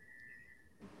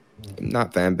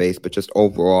 not fan base, but just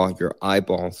overall your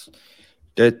eyeballs,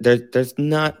 there's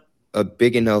not a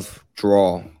big enough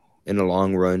draw in the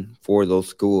long run for those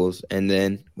schools. And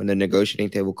then when the negotiating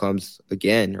table comes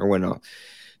again, or when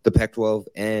the Pac-12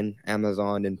 and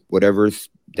Amazon and whatever's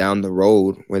down the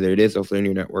road, whether it is those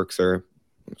linear networks or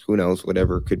who knows,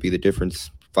 whatever could be the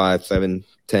difference 5, 7,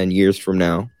 10 years from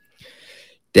now,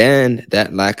 then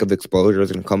that lack of exposure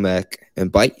is going to come back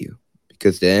and bite you,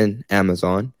 because then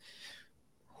Amazon,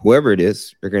 whoever it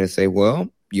is, they're going to say, well,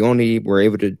 you only were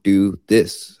able to do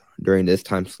this during this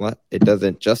time slot. It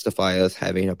doesn't justify us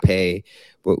having to pay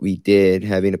what we did,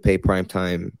 having to pay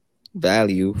primetime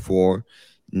value for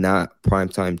not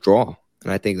primetime draw.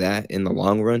 And I think that in the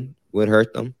long run would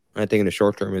hurt them. I think in the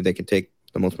short term, if they can take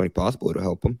the most money possible, it'll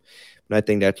help them. But I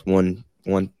think that's one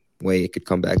way it could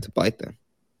come back to bite them.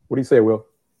 What do you say, Will?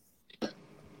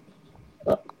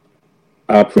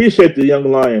 I appreciate the young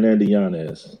lion, Andy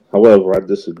Yanez. However, I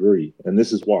disagree, and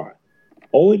this is why.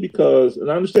 Only because,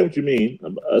 and I understand what you mean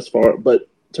but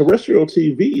terrestrial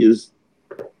TV is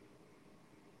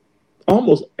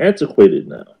almost antiquated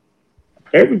now.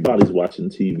 Everybody's watching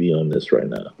TV on this right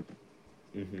now.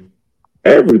 Mm-hmm.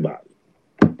 Everybody.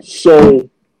 So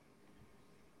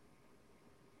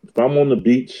if I'm on the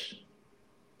beach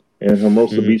in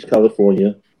Hermosa Beach,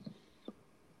 California,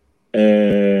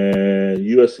 and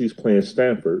USC's playing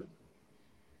Stanford,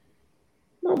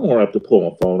 I'm more apt to pull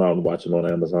my phone out and watch it on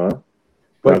Amazon.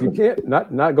 But if you can't,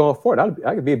 not going for it,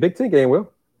 that could be a Big Ten game,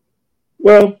 Will.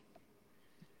 Well,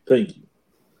 thank you.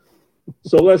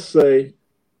 So let's say,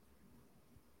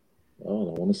 I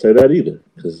don't want to say that either,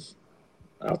 because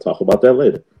I'll talk about that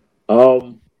later.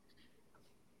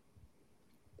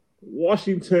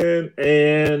 Washington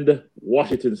and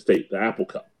Washington State, the Apple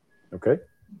Cup. Okay.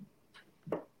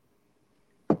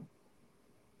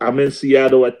 I'm in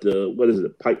Seattle at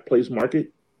the Pike Place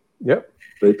Market. Yep.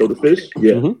 They throw the fish?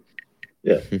 Yeah. Mm-hmm.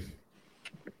 Yeah.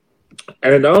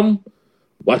 And I'm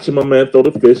watching my man throw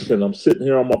the fish, and I'm sitting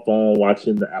here on my phone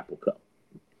watching the Apple Cup.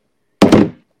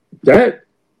 That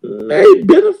may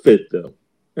benefit them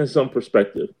in some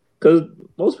perspective, because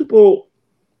most people,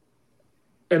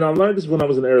 and I learned this when I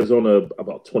was in Arizona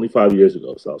about 25 years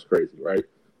ago, so I was crazy, right?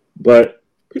 But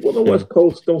people on the West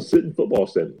Coast don't sit in football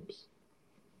stadiums.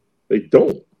 They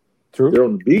don't. True. They're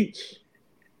on the beach.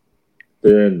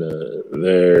 They're in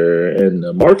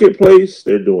the marketplace.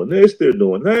 They're doing this. They're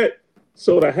doing that.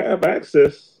 So to have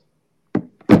access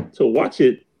to watch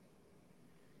it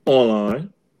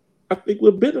online, I think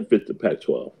would benefit the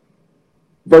Pac-12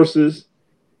 versus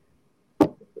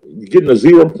getting a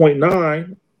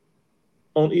 0.9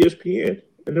 on ESPN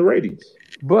in the ratings.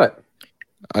 But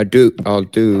I'll do. Oh,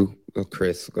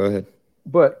 Chris, go ahead.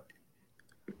 But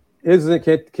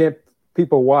can't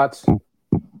people watch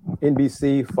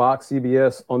NBC, Fox,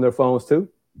 CBS on their phones too?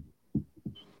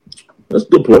 That's a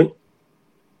good point.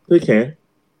 They can.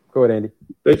 Go ahead, Andy.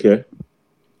 They can.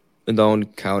 And the only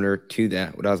counter to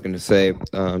that, what I was going to say,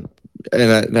 and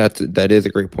that is a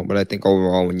great point. But I think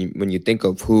overall, when you think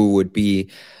of who would be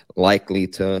likely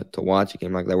to watch a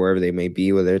game like that, wherever they may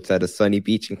be, whether it's at a sunny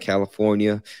beach in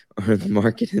California or the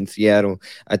market in Seattle,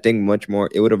 I think much more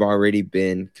it would have already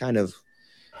been kind of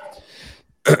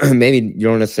maybe you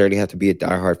don't necessarily have to be a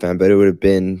diehard fan, but it would have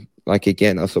been like,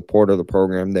 again, a supporter of the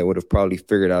program that would have probably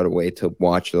figured out a way to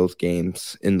watch those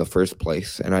games in the first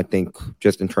place. And I think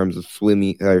just in terms of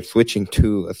switching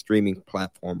to a streaming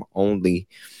platform only,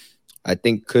 I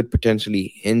think could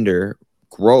potentially hinder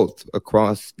growth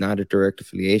across not a direct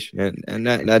affiliation. And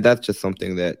that's just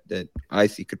something that I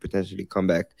see could potentially come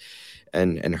back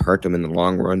and hurt them in the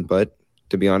long run. But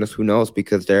to be honest, who knows?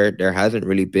 Because there hasn't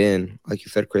really been, like you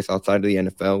said, Chris, outside of the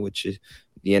NFL, which is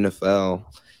the NFL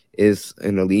is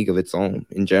in a league of its own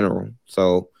in general.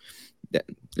 So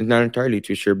I'm not entirely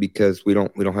too sure because we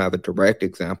don't have a direct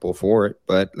example for it,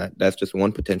 but that's just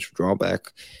one potential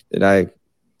drawback that I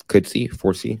could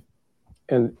foresee.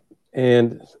 And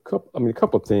a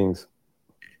couple of things.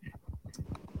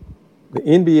 The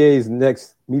NBA's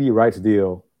next media rights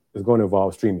deal is going to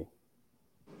involve streaming.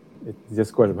 It's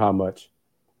just a question of how much.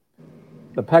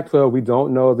 The Pac-12, we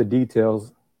don't know the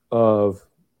details of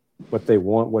what they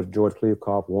want, what George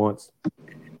Kliavkoff wants.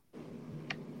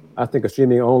 I think a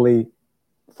streaming only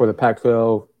for the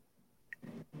Pac-12,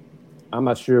 I'm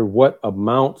not sure what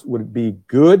amount would be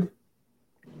good.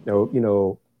 You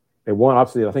know, they want,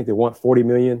 obviously, I think they want $40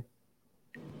 million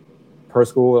per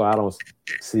school. I don't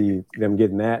see them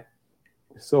getting that.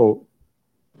 So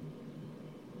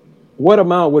what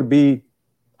amount would be,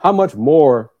 how much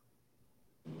more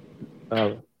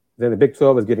than the Big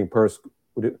 12 is getting per school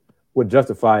would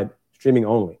justify streaming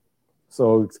only?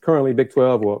 So it's currently Big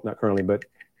 12, well, not currently, but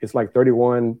it's like 32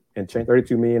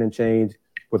 million and change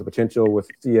with the potential with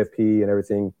CFP and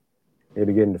everything,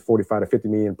 maybe getting to 45 to 50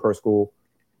 million per school.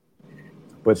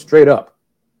 But straight up,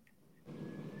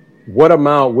 what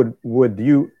amount would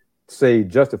you say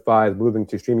justifies moving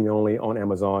to streaming only on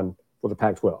Amazon for the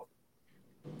Pac-12?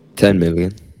 10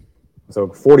 million. So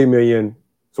 40 million.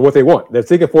 So what they want, they're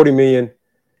seeking 40 million.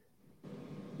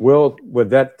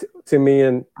 Would that 10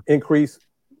 million increase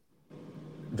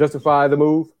justify the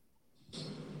move?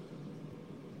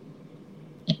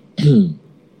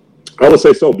 I would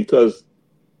say so, because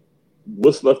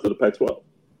what's left of the Pac-12?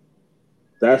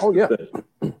 That's the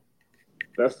thing.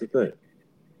 That's the thing.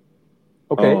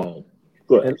 Okay.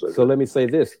 Go ahead. So let me say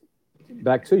this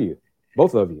back to you,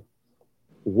 both of you.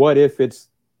 What if it's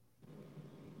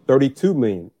 32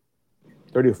 million,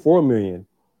 34 million?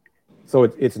 So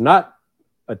it's not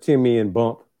a 10 million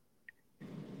bump.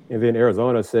 And then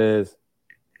Arizona says,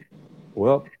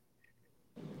 well,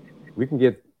 we can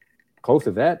get close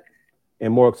to that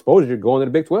and more exposure going to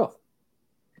the Big 12.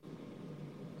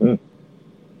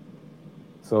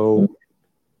 So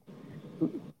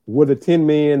with a 10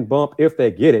 million bump, if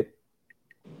they get it,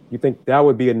 you think that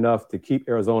would be enough to keep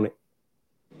Arizona,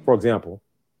 for example,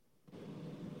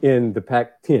 in the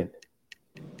Pac-10?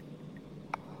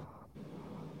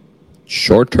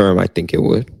 Short term, I think it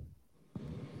would.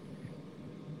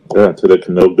 Yeah, until they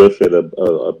can negotiate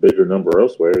a bigger number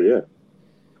elsewhere, yeah.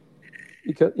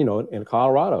 Because, in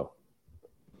Colorado,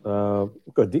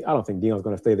 because I don't think Deion's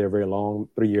going to stay there very long,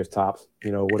 3 years tops,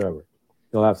 whatever.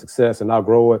 He'll have success and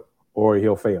outgrow it, or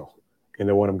he'll fail, and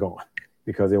they want him gone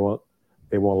because they won't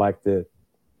like the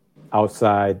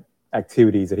outside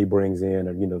activities that he brings in,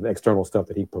 or the external stuff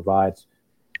that he provides,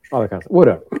 all that kind of stuff,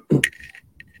 whatever.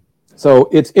 So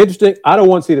it's interesting. I don't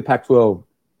want to see the Pac-12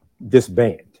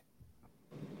 disband.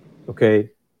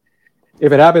 Okay,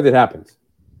 if it happens, it happens.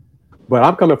 But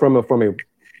I'm coming from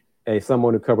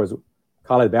someone who covers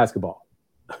college basketball.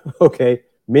 Okay,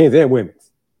 men's and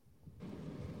women's.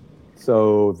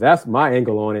 So that's my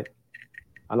angle on it.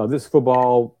 I know this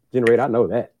football generator. I know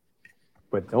that,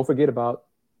 but don't forget about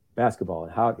basketball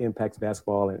and how it impacts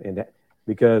basketball and that.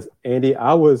 Because Andy,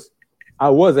 I was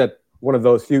at one of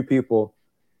those few people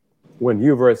when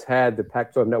UVerse had the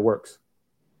Pac-12 networks.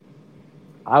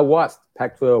 I watched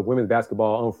Pac-12 women's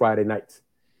basketball on Friday nights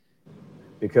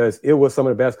because it was some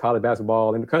of the best college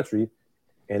basketball in the country,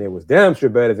 and it was damn sure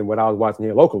better than what I was watching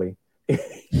here locally.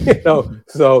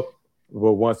 So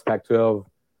but once Pac-12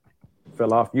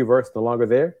 fell off, UVerse no longer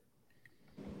there,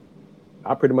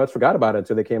 I pretty much forgot about it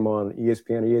until they came on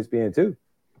ESPN or ESPN2,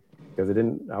 because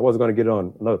I wasn't going to get it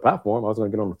on another platform. I was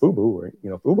going to get on the Fubo or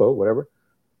Fubo, whatever,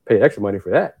 pay extra money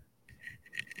for that.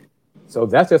 So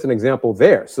that's just an example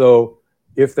there. So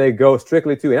if they go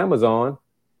strictly to Amazon,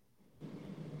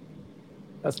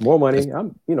 that's more money.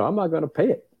 I'm not going to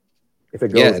pay it if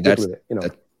it goes strictly.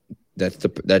 That's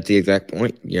the exact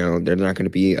point. They're not going to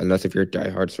be, unless if you're a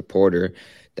diehard supporter,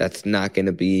 that's not going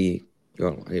to be,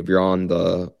 if you're on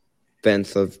the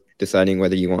fence of deciding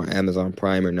whether you want Amazon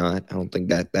Prime or not. I don't think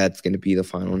that's going to be the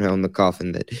final nail in the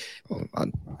coffin that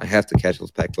I have to catch those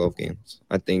Pac-12 games.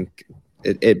 I think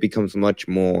it becomes much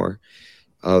more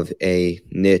of a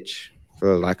niche,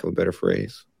 for lack of a better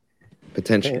phrase,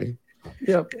 potentially.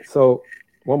 Yeah. So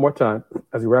one more time,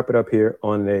 as we wrap it up here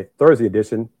on the Thursday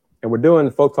edition, and we're doing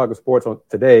Folk Talking Sports on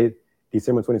today,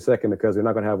 December 22nd, because we're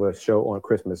not going to have a show on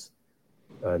Christmas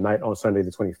night on Sunday the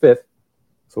 25th.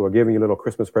 So we're giving you a little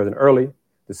Christmas present early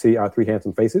to see our three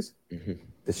handsome faces, to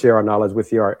share our knowledge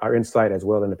with you, our insight as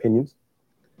well and opinions.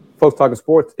 Folks Talking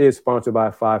Sports is sponsored by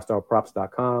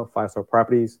 5starprops.com, 5-Star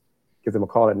Properties. Give them a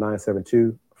call at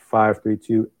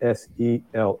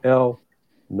 972-532-SELL,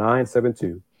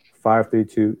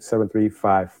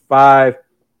 972-532-7355.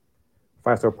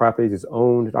 5-Star Properties is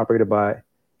owned and operated by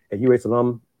a UH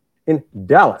alum in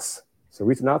Dallas. So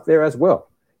reaching out there as well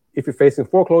if you're facing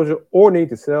foreclosure or need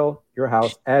to sell your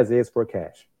house as is for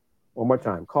cash. One more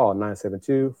time, call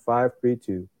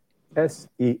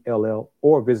 972-532-SELL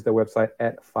or visit their website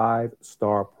at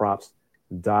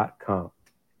 5starprops.com.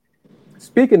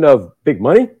 Speaking of big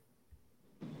money,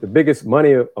 the biggest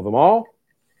money of them all,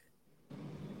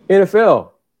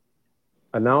 NFL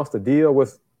announced a deal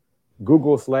with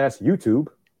Google/YouTube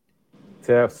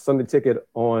to have Sunday Ticket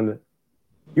on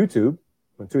YouTube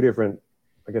on two different,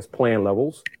 plan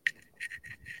levels.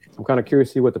 I'm kind of curious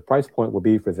to see what the price point will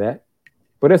be for that.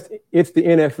 But it's the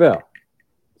NFL.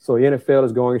 So the NFL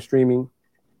is going streaming,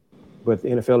 but the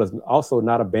NFL is also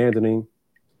not abandoning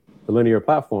the linear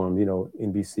platform,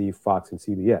 NBC, Fox, and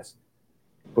CBS.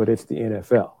 But it's the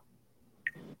NFL.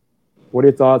 What are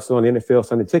your thoughts on the NFL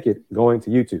Sunday Ticket going to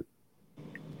YouTube?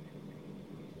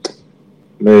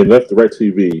 Man, left to right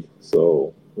TV.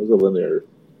 So it was a linear,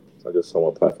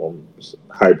 somewhat platform,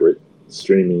 hybrid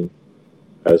streaming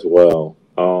as well.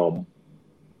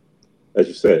 As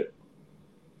you said,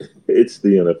 it's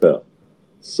the NFL.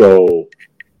 So,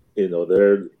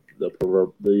 they're the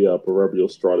proverbial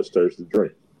straw that stirs the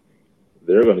drink.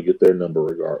 They're going to get their number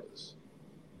regardless.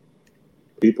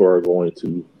 People are going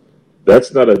to.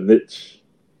 That's not a niche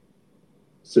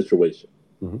situation.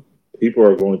 Mm-hmm. People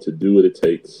are going to do what it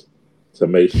takes to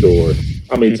make sure.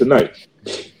 Tonight,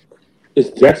 it's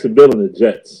Jacksonville and the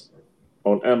Jets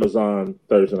on Amazon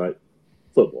Thursday Night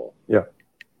Football. Yeah.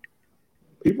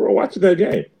 People are watching that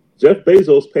game. Jeff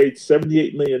Bezos paid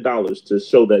 $78 million to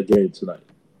show that game tonight.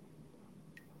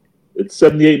 It's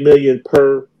 $78 million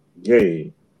per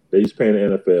game that he's paying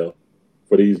the NFL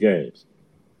for these games.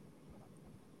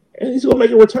 And he's going to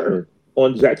make a return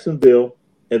on Jacksonville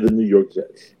and the New York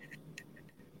Jets.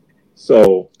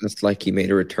 So it's like he made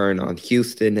a return on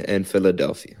Houston and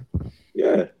Philadelphia.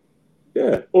 Yeah.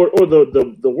 Or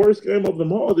the worst game of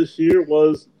them all this year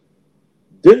was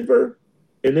Denver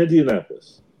and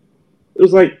Indianapolis. It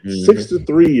was like 6-3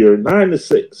 or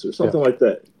 9-6 or something like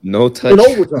that. No touch in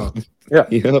overtime.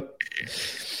 Yep.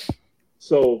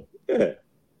 So yeah.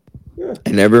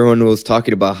 And everyone was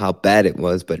talking about how bad it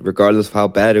was, but regardless of how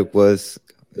bad it was,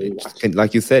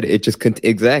 like you said, it just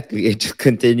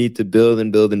continued to build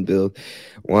and build and build.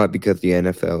 Why? Because the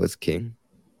NFL is king.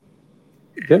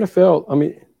 The NFL, I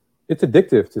mean, it's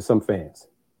addictive to some fans.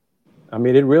 I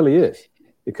mean, it really is,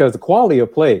 because the quality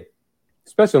of play,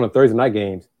 especially on the Thursday night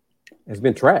games, has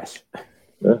been trash.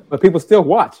 Yeah. But people still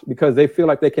watch because they feel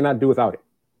like they cannot do without it.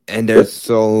 And there's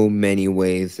so many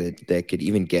ways that could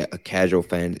even get a casual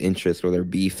fan's interest, whether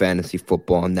it be fantasy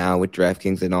football now with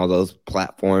DraftKings and all those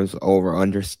platforms,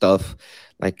 over-under stuff.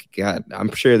 Like, God,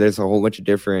 I'm sure there's a whole bunch of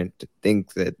different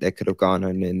things that could have gone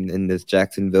on in this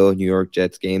Jacksonville, New York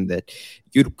Jets game that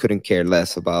you couldn't care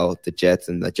less about the Jets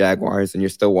and the Jaguars, and you're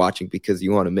still watching because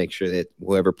you want to make sure that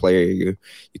whoever player you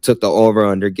took the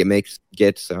over-under gets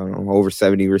over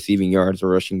 70 receiving yards or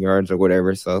rushing yards or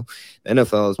whatever. So the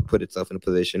NFL has put itself in a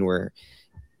position where,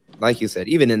 like you said,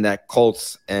 even in that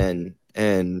Colts and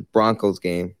Broncos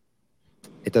game,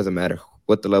 it doesn't matter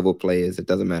what the level of play is. It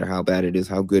doesn't matter how bad it is,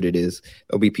 how good it is.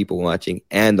 There'll be people watching,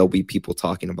 and there'll be people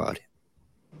talking about it.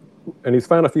 In these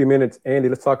final few minutes, Andy,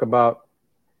 let's talk about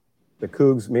the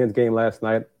Cougs men's game last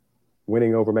night,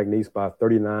 winning over McNeese by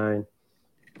 39.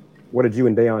 What did you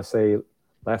and Dayon say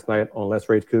last night on Let's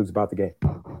Rage Cougs about the game?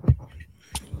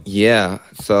 Yeah,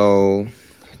 so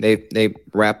they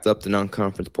wrapped up the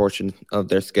non-conference portion of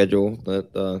their schedule,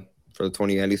 for the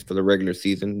 20, at least for the regular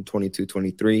season,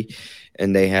 22-23,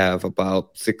 and they have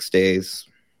about 6 days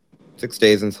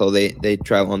until they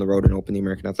travel on the road and open the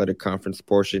American Athletic Conference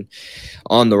portion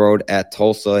on the road at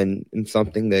Tulsa, and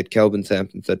something that Kelvin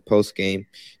Sampson said post-game.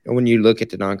 And when you look at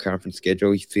the non-conference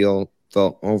schedule, you feel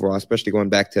overall, especially going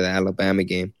back to the Alabama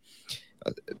game,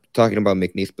 talking about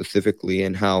McNeese specifically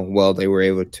and how well they were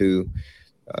able to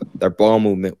their ball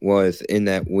movement was in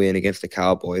that win against the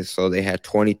Cowboys. So they had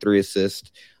 23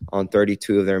 assists on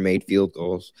 32 of their made field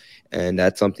goals. And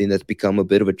that's something that's become a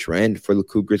bit of a trend for the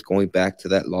Cougars going back to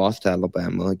that loss to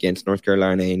Alabama against North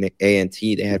Carolina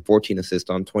A&T. They had 14 assists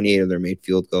on 28 of their made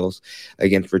field goals.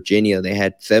 Against Virginia, they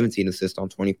had 17 assists on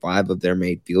 25 of their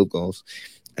made field goals.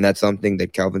 And that's something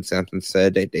that Calvin Sampson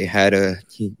said that they had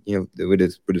with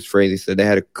his phrase, he said they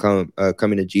had a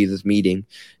coming to Jesus meeting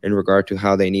in regard to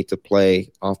how they need to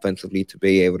play offensively to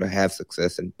be able to have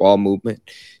success in ball movement.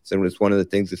 So it's one of the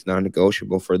things that's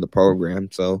non-negotiable for the program.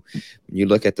 So when you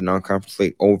look at the non-conference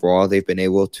slate overall, they've been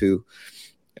able to,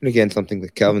 and again, something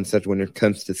that Calvin said when it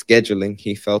comes to scheduling,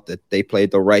 he felt that they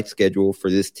played the right schedule for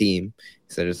this team.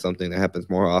 He said it's something that happens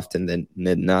more often than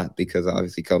not, because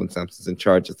obviously Calvin Sampson's in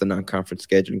charge of the non-conference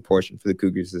scheduling portion for the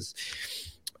Cougars'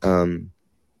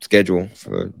 schedule,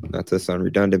 for not to sound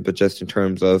redundant, but just in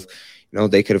terms of,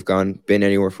 they could have been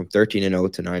anywhere from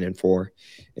 13-0 to 9-4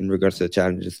 in regards to the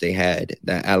challenges they had.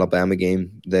 That Alabama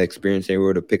game, the experience they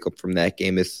were able to pick up from that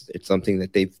game, it's something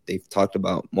that they've talked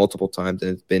about multiple times,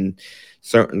 and it's been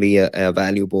certainly a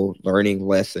valuable learning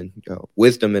lesson,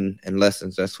 wisdom and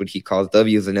lessons. That's what he calls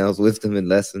W's and L's, wisdom and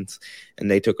lessons.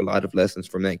 And they took a lot of lessons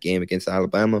from that game against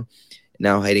Alabama.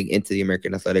 Now heading into the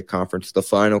American Athletic Conference, the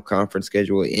final conference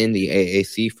schedule in the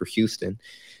AAC for Houston.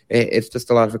 It's just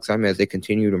a lot of excitement as they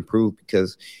continue to improve,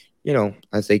 because,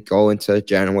 as they go into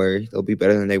January, they'll be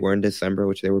better than they were in December,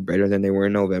 which they were better than they were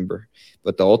in November.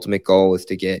 But the ultimate goal is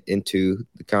to get into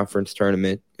the conference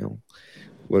tournament,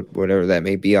 whatever that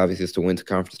may be. Obviously, is to win the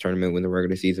conference tournament, win the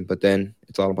regular season. But then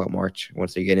it's all about March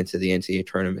once they get into the NCAA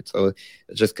tournament. So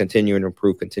it's just continue to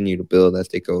improve, continue to build as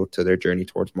they go to their journey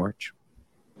towards March.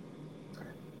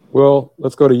 Well,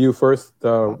 let's go to you first.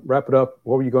 Wrap it up.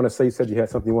 What were you going to say? You said you had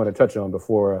something you wanted to touch on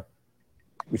before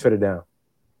we shut it down.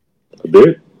 I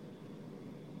did.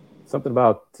 Something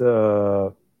about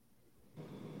Pac-12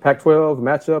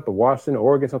 matchup of Washington,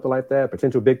 Oregon, something like that.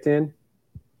 Potential Big Ten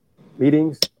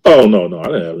meetings. Oh, no, I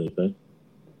didn't have anything.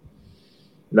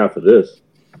 Not for this.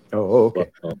 Oh,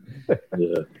 okay. But,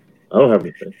 yeah, I don't have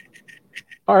anything.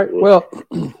 All right. Well,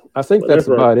 I think that's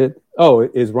about it. Oh,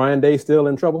 is Ryan Day still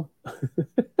in trouble?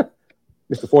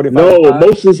 Mr. 45. No,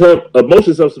 emotions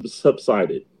have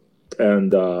subsided,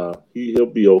 and he'll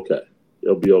be okay.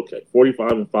 He'll be okay.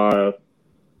 45-5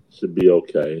 should be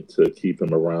okay to keep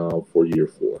him around for year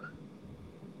 4.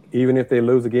 Even if they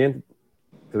lose again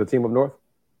to the team up north?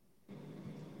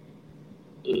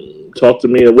 Talk to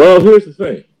me. Well, here's the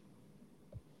thing.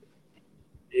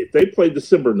 If they play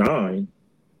December 9,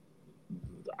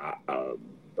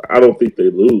 I don't think they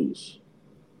lose,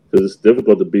 because it's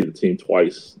difficult to beat a team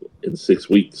twice in 6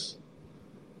 weeks.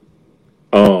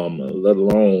 Let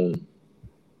alone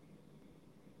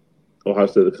Ohio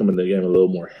State to come in the game a little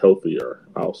more healthier,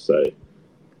 I'll say.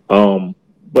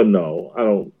 But no, I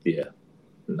don't. Yeah,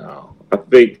 no.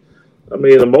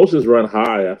 Emotions run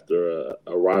high after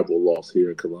a rival loss here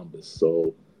in Columbus,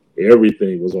 so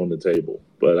everything was on the table.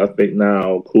 But I think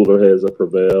now cooler heads have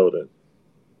prevailed, and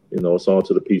it's on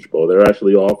to the Peach Bowl. They're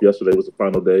actually off. Yesterday was the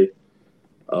final day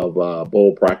of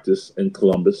bowl practice in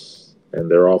Columbus, and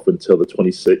they're off until the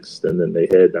 26th, and then they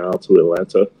head down to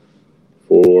Atlanta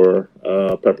for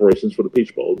preparations for the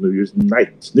Peach Bowl, New Year's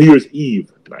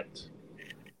Eve night.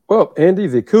 Well, Andy,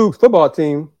 the Cougs football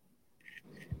team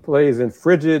plays in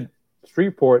frigid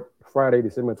Shreveport Friday,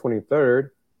 December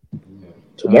 23rd.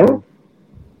 Tomorrow?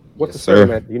 What's the spread,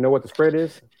 Matt? Do you know what the spread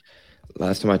is?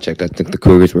 Last time I checked, I think the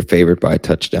Cougars were favored by a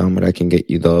touchdown, but I can get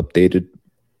you the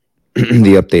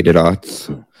updated odds.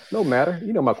 No matter.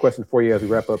 My question for you as we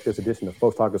wrap up this edition of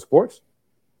Folks Talking Sports.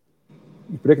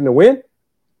 You predicting to win?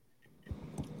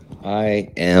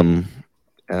 I am.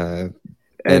 And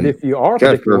if you are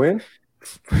predicting to win?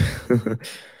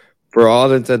 For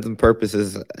all intents and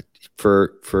purposes,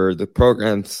 for the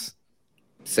program's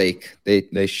sake,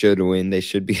 they should win. They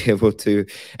should be able to.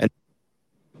 And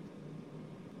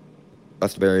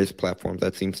across various platforms,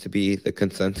 that seems to be the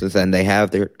consensus. And they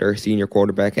have their senior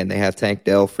quarterback, and they have Tank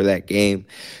Dell for that game,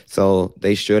 so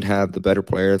they should have the better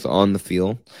players on the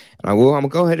field. And I'm gonna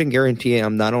go ahead and guarantee it.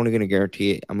 I'm not only gonna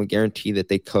guarantee it, I'm gonna guarantee that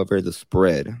they cover the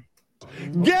spread.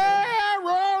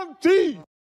 Guarantee.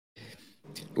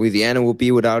 Louisiana will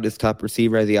be without his top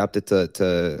receiver, as he opted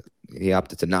to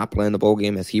not play in the bowl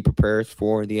game as he prepares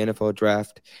for the NFL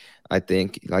draft. I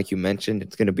think, like you mentioned,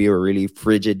 it's going to be a really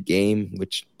frigid game,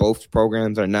 which both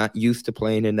programs are not used to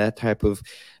playing in that type of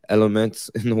elements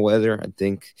in the weather. I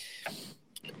think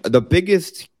the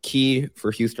biggest key for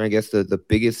Houston, I guess the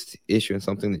biggest issue, and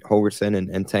something that Hoverson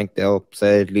and Tank Dell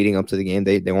said leading up to the game,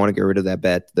 they want to get rid of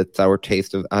that sour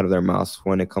taste out of their mouths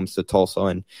when it comes to Tulsa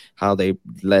and how they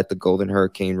let the Golden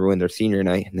Hurricane ruin their senior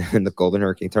night. And then the Golden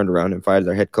Hurricane turned around and fired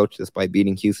their head coach despite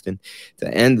beating Houston to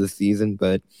end the season.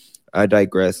 But I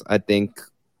digress. I think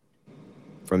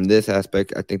from this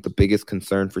aspect, I think the biggest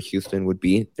concern for Houston would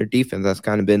be their defense. That's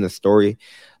kind of been the story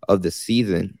of the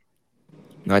season.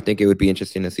 And I think it would be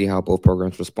interesting to see how both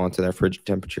programs respond to that frigid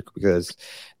temperature because,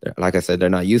 like I said, they're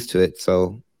not used to it.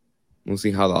 So we'll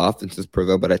see how the offenses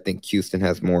prevail. But I think Houston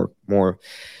has more,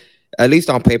 at least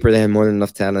on paper, they have more than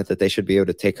enough talent that they should be able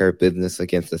to take care of business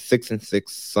against a 6-6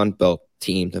 Sun Belt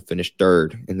team to finish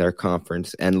third in their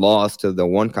conference and lost to the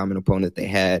one common opponent they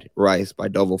had, Rice, by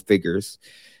double figures.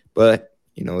 But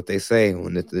you know what they say,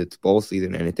 when it's bowl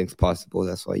season, anything's possible.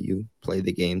 That's why you play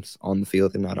the games on the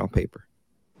field and not on paper.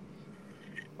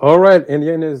 All right,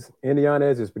 Indiana's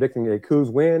is predicting a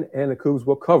Cougs win, and the Cougs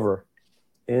will cover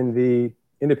in the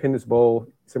Independence Bowl,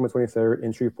 December 23rd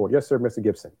in Shreveport. Yes, sir, Mr.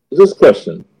 Gibson. This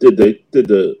question: Did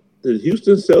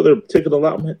Houston sell their ticket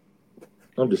allotment?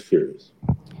 I'm just curious.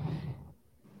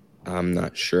 I'm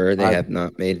not sure. They have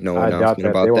not made no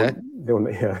announcement about that.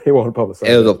 They won't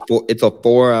publicize. It's a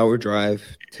 4-hour drive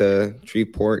to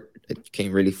Shreveport. You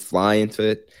can't really fly into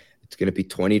it. It's going to be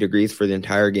 20 degrees for the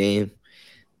entire game.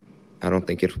 I don't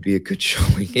think it will be a good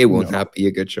showing. It will not be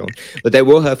a good showing. But they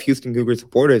will have Houston Cougar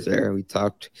supporters there. We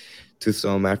talked to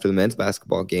some after the men's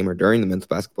basketball game or during the men's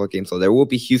basketball game. So there will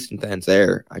be Houston fans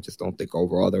there. I just don't think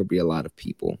overall there will be a lot of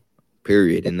people,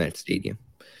 period, in that stadium.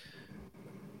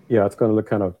 Yeah, it's going to look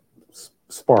kind of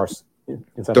sparse.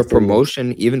 The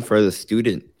promotion, even for the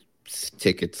student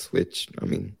tickets, which, I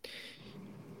mean,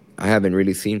 I haven't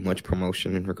really seen much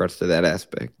promotion in regards to that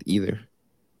aspect either.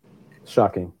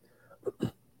 Shocking.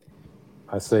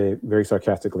 I say very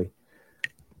sarcastically.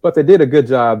 But they did a good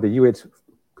job. The UH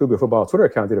Cougar football Twitter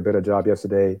account did a better job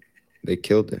yesterday. They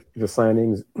killed it. The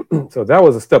signings. So that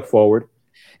was a step forward.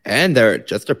 And they're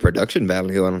just a production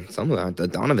value on some of the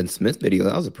Donovan Smith video.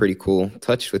 That was a pretty cool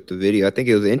touch with the video. I think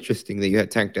it was interesting that you had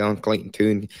Tank Down Clayton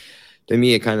Toon. To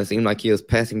me, it kind of seemed like he was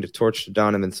passing the torch to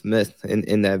Donovan Smith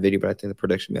in that video. But I think the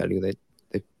production value,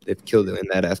 they've killed it in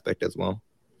that aspect as well.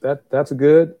 That's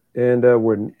good. And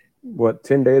we're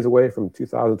 10 days away from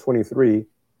 2023.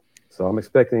 So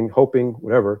I'm hoping,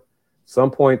 whatever,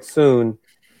 some point soon,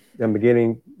 them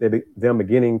beginning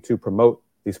to promote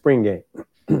the spring game.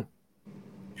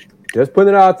 Just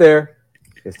putting it out there.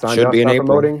 It's time to start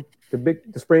promoting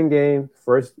the spring game.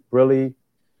 First really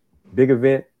big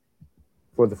event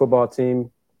for the football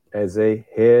team as they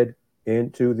head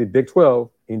into the Big 12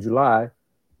 in July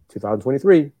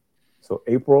 2023. So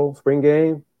April spring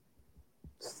game,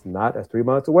 that's 3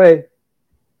 months away.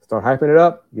 Start hyping it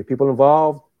up, get people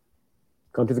involved,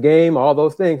 come to the game, all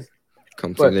those things.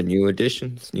 Come to the new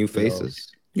additions, new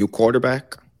faces, new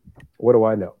quarterback. What do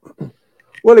I know?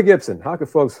 Willie Gibson, how can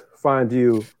folks find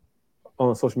you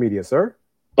on social media, sir?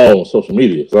 Oh, social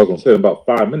media. So I was going to say in about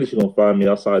 5 minutes, you're going to find me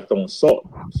outside throwing salt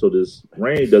so this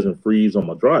rain doesn't freeze on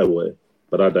my driveway.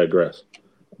 But I digress.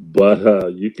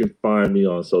 But you can find me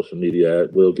on social media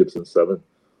at Will Gibson7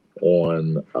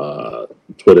 on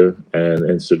Twitter and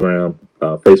Instagram,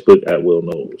 Facebook at Will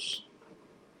Knows.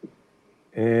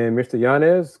 And Mr.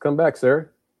 Yanez, come back,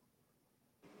 sir.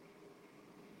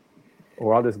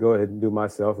 Or I'll just go ahead and do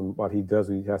myself and what he does,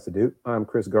 what he has to do. I'm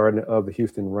Chris Gardner of the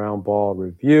Houston Round Ball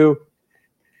Review.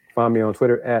 Find me on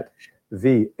Twitter at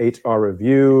the HR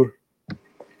Review.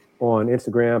 On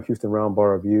Instagram, Houston Round Ball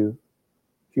Review.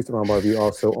 Houston Round Ball Review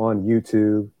also on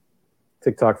YouTube.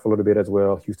 TikTok for a little bit as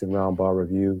well. Houston Round Ball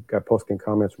Review. Got post-game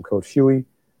comments from Coach Huey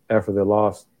after the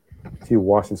loss to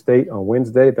Washington State on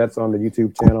Wednesday. That's on the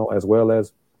YouTube channel, as well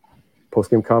as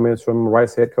post-game comments from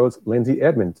Rice head coach Lindsey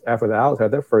Edmonds after the Owls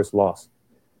had their first loss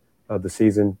of the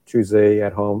season Tuesday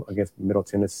at home against Middle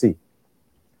Tennessee.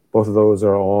 Both of those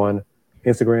are on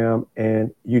Instagram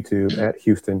and YouTube at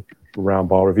Houston Round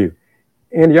Ball Review.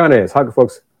 And Yanez, how can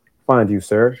folks find you,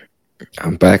 sir?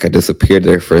 I'm back. I disappeared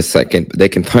there for a second. But they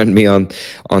can find me on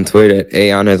Twitter at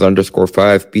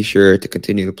 @Yanez_5. Be sure to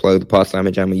continue to plug the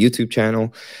Potsdam Jama YouTube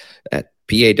channel at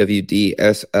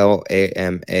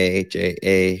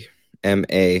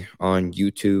PAWDSLAMAJAMA on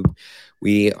YouTube.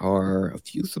 We are a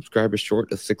few subscribers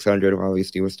short of 600.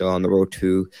 Obviously, we're still on the road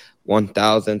to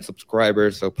 1,000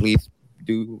 subscribers. So please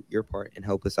do your part and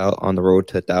help us out on the road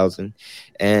to 1,000.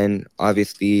 And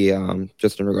obviously,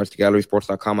 just in regards to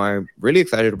GallerySports.com, I'm really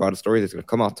excited about a story that's going to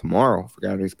come out tomorrow for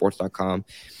GallerySports.com.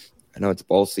 I know it's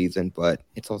bowl season, but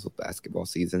it's also basketball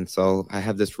season. So I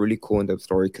have this really cool in-depth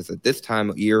story because at this time,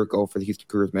 a year ago for the Houston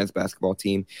Cougars men's basketball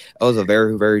team, it was a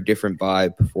very, very different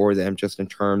vibe for them just in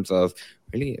terms of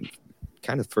really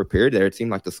kind of for a period there. It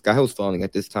seemed like the sky was falling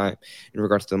at this time in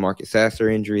regards to the Marcus Sasser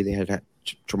injury. They had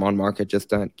Tremont Mark had just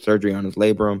done surgery on his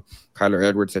labrum. Kyler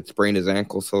Edwards had sprained his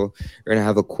ankle. So we're going to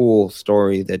have a cool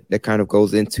story that kind of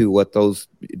goes into what those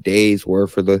days were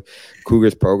for the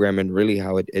Cougars program and really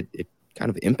how it kind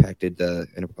of impacted a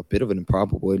bit of an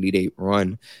improbable Elite Eight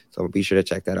run. So be sure to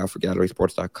check that out for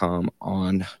GallerySports.com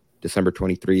on December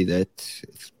 23.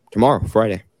 That's tomorrow,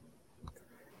 Friday.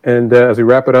 And as we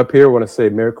wrap it up here, I want to say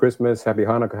Merry Christmas, Happy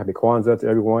Hanukkah, Happy Kwanzaa to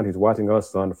everyone who's watching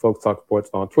us on the Folks Talk Sports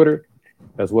on Twitter,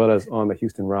 as well as on the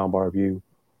Houston Round Ball Review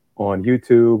on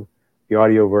YouTube. The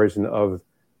audio version of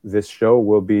this show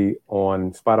will be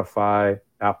on Spotify,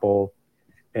 Apple,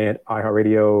 and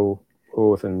iHeartRadio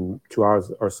within 2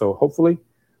 hours or so, hopefully.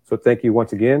 So thank you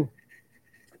once again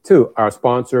to our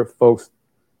sponsor, Folks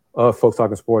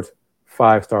Talking Sports,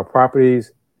 5 Star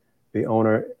Properties, the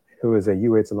owner who is a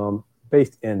UH alum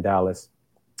based in Dallas.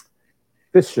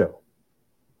 This show,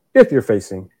 if you're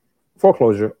facing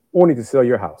foreclosure or need to sell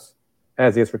your house,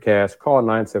 as is for cash, call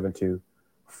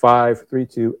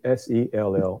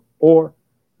 972-532-SELL or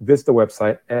visit the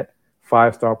website at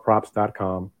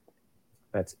 5starprops.com.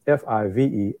 That's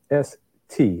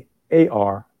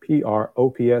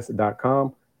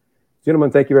FIVESTARPROPS.com.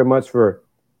 Gentlemen, thank you very much for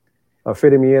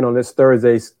fitting me in on this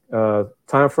Thursday's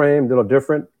time frame. A little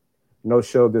different. No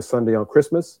show this Sunday on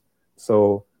Christmas.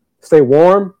 So stay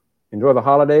warm. Enjoy the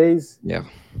holidays. Yeah.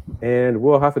 And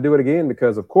we'll have to do it again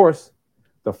because, of course,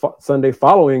 the Sunday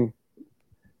following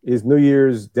is New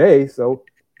Year's Day. So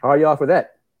how are y'all for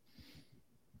that?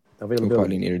 We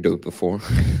probably need to do it before.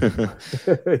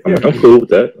 I'm cool with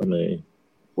that. I mean,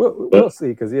 we'll see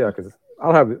because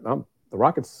I'll have the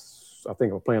Rockets. I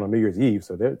think are playing on New Year's Eve,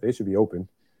 so they should be open.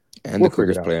 And the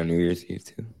Cougars play on New Year's Eve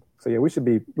too. So yeah, we should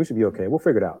be okay. We'll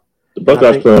figure it out. The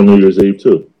Buckeyes play on New Year's Eve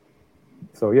too.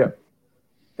 So yeah,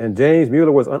 and James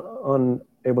Mueller was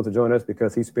unable to join us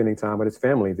because he's spending time with his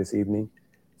family this evening.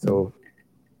 So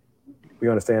we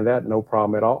understand that, no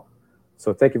problem at all.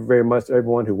 So thank you very much to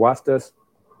everyone who watched us.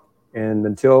 And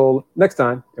until next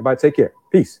time, everybody take care.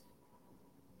 Peace.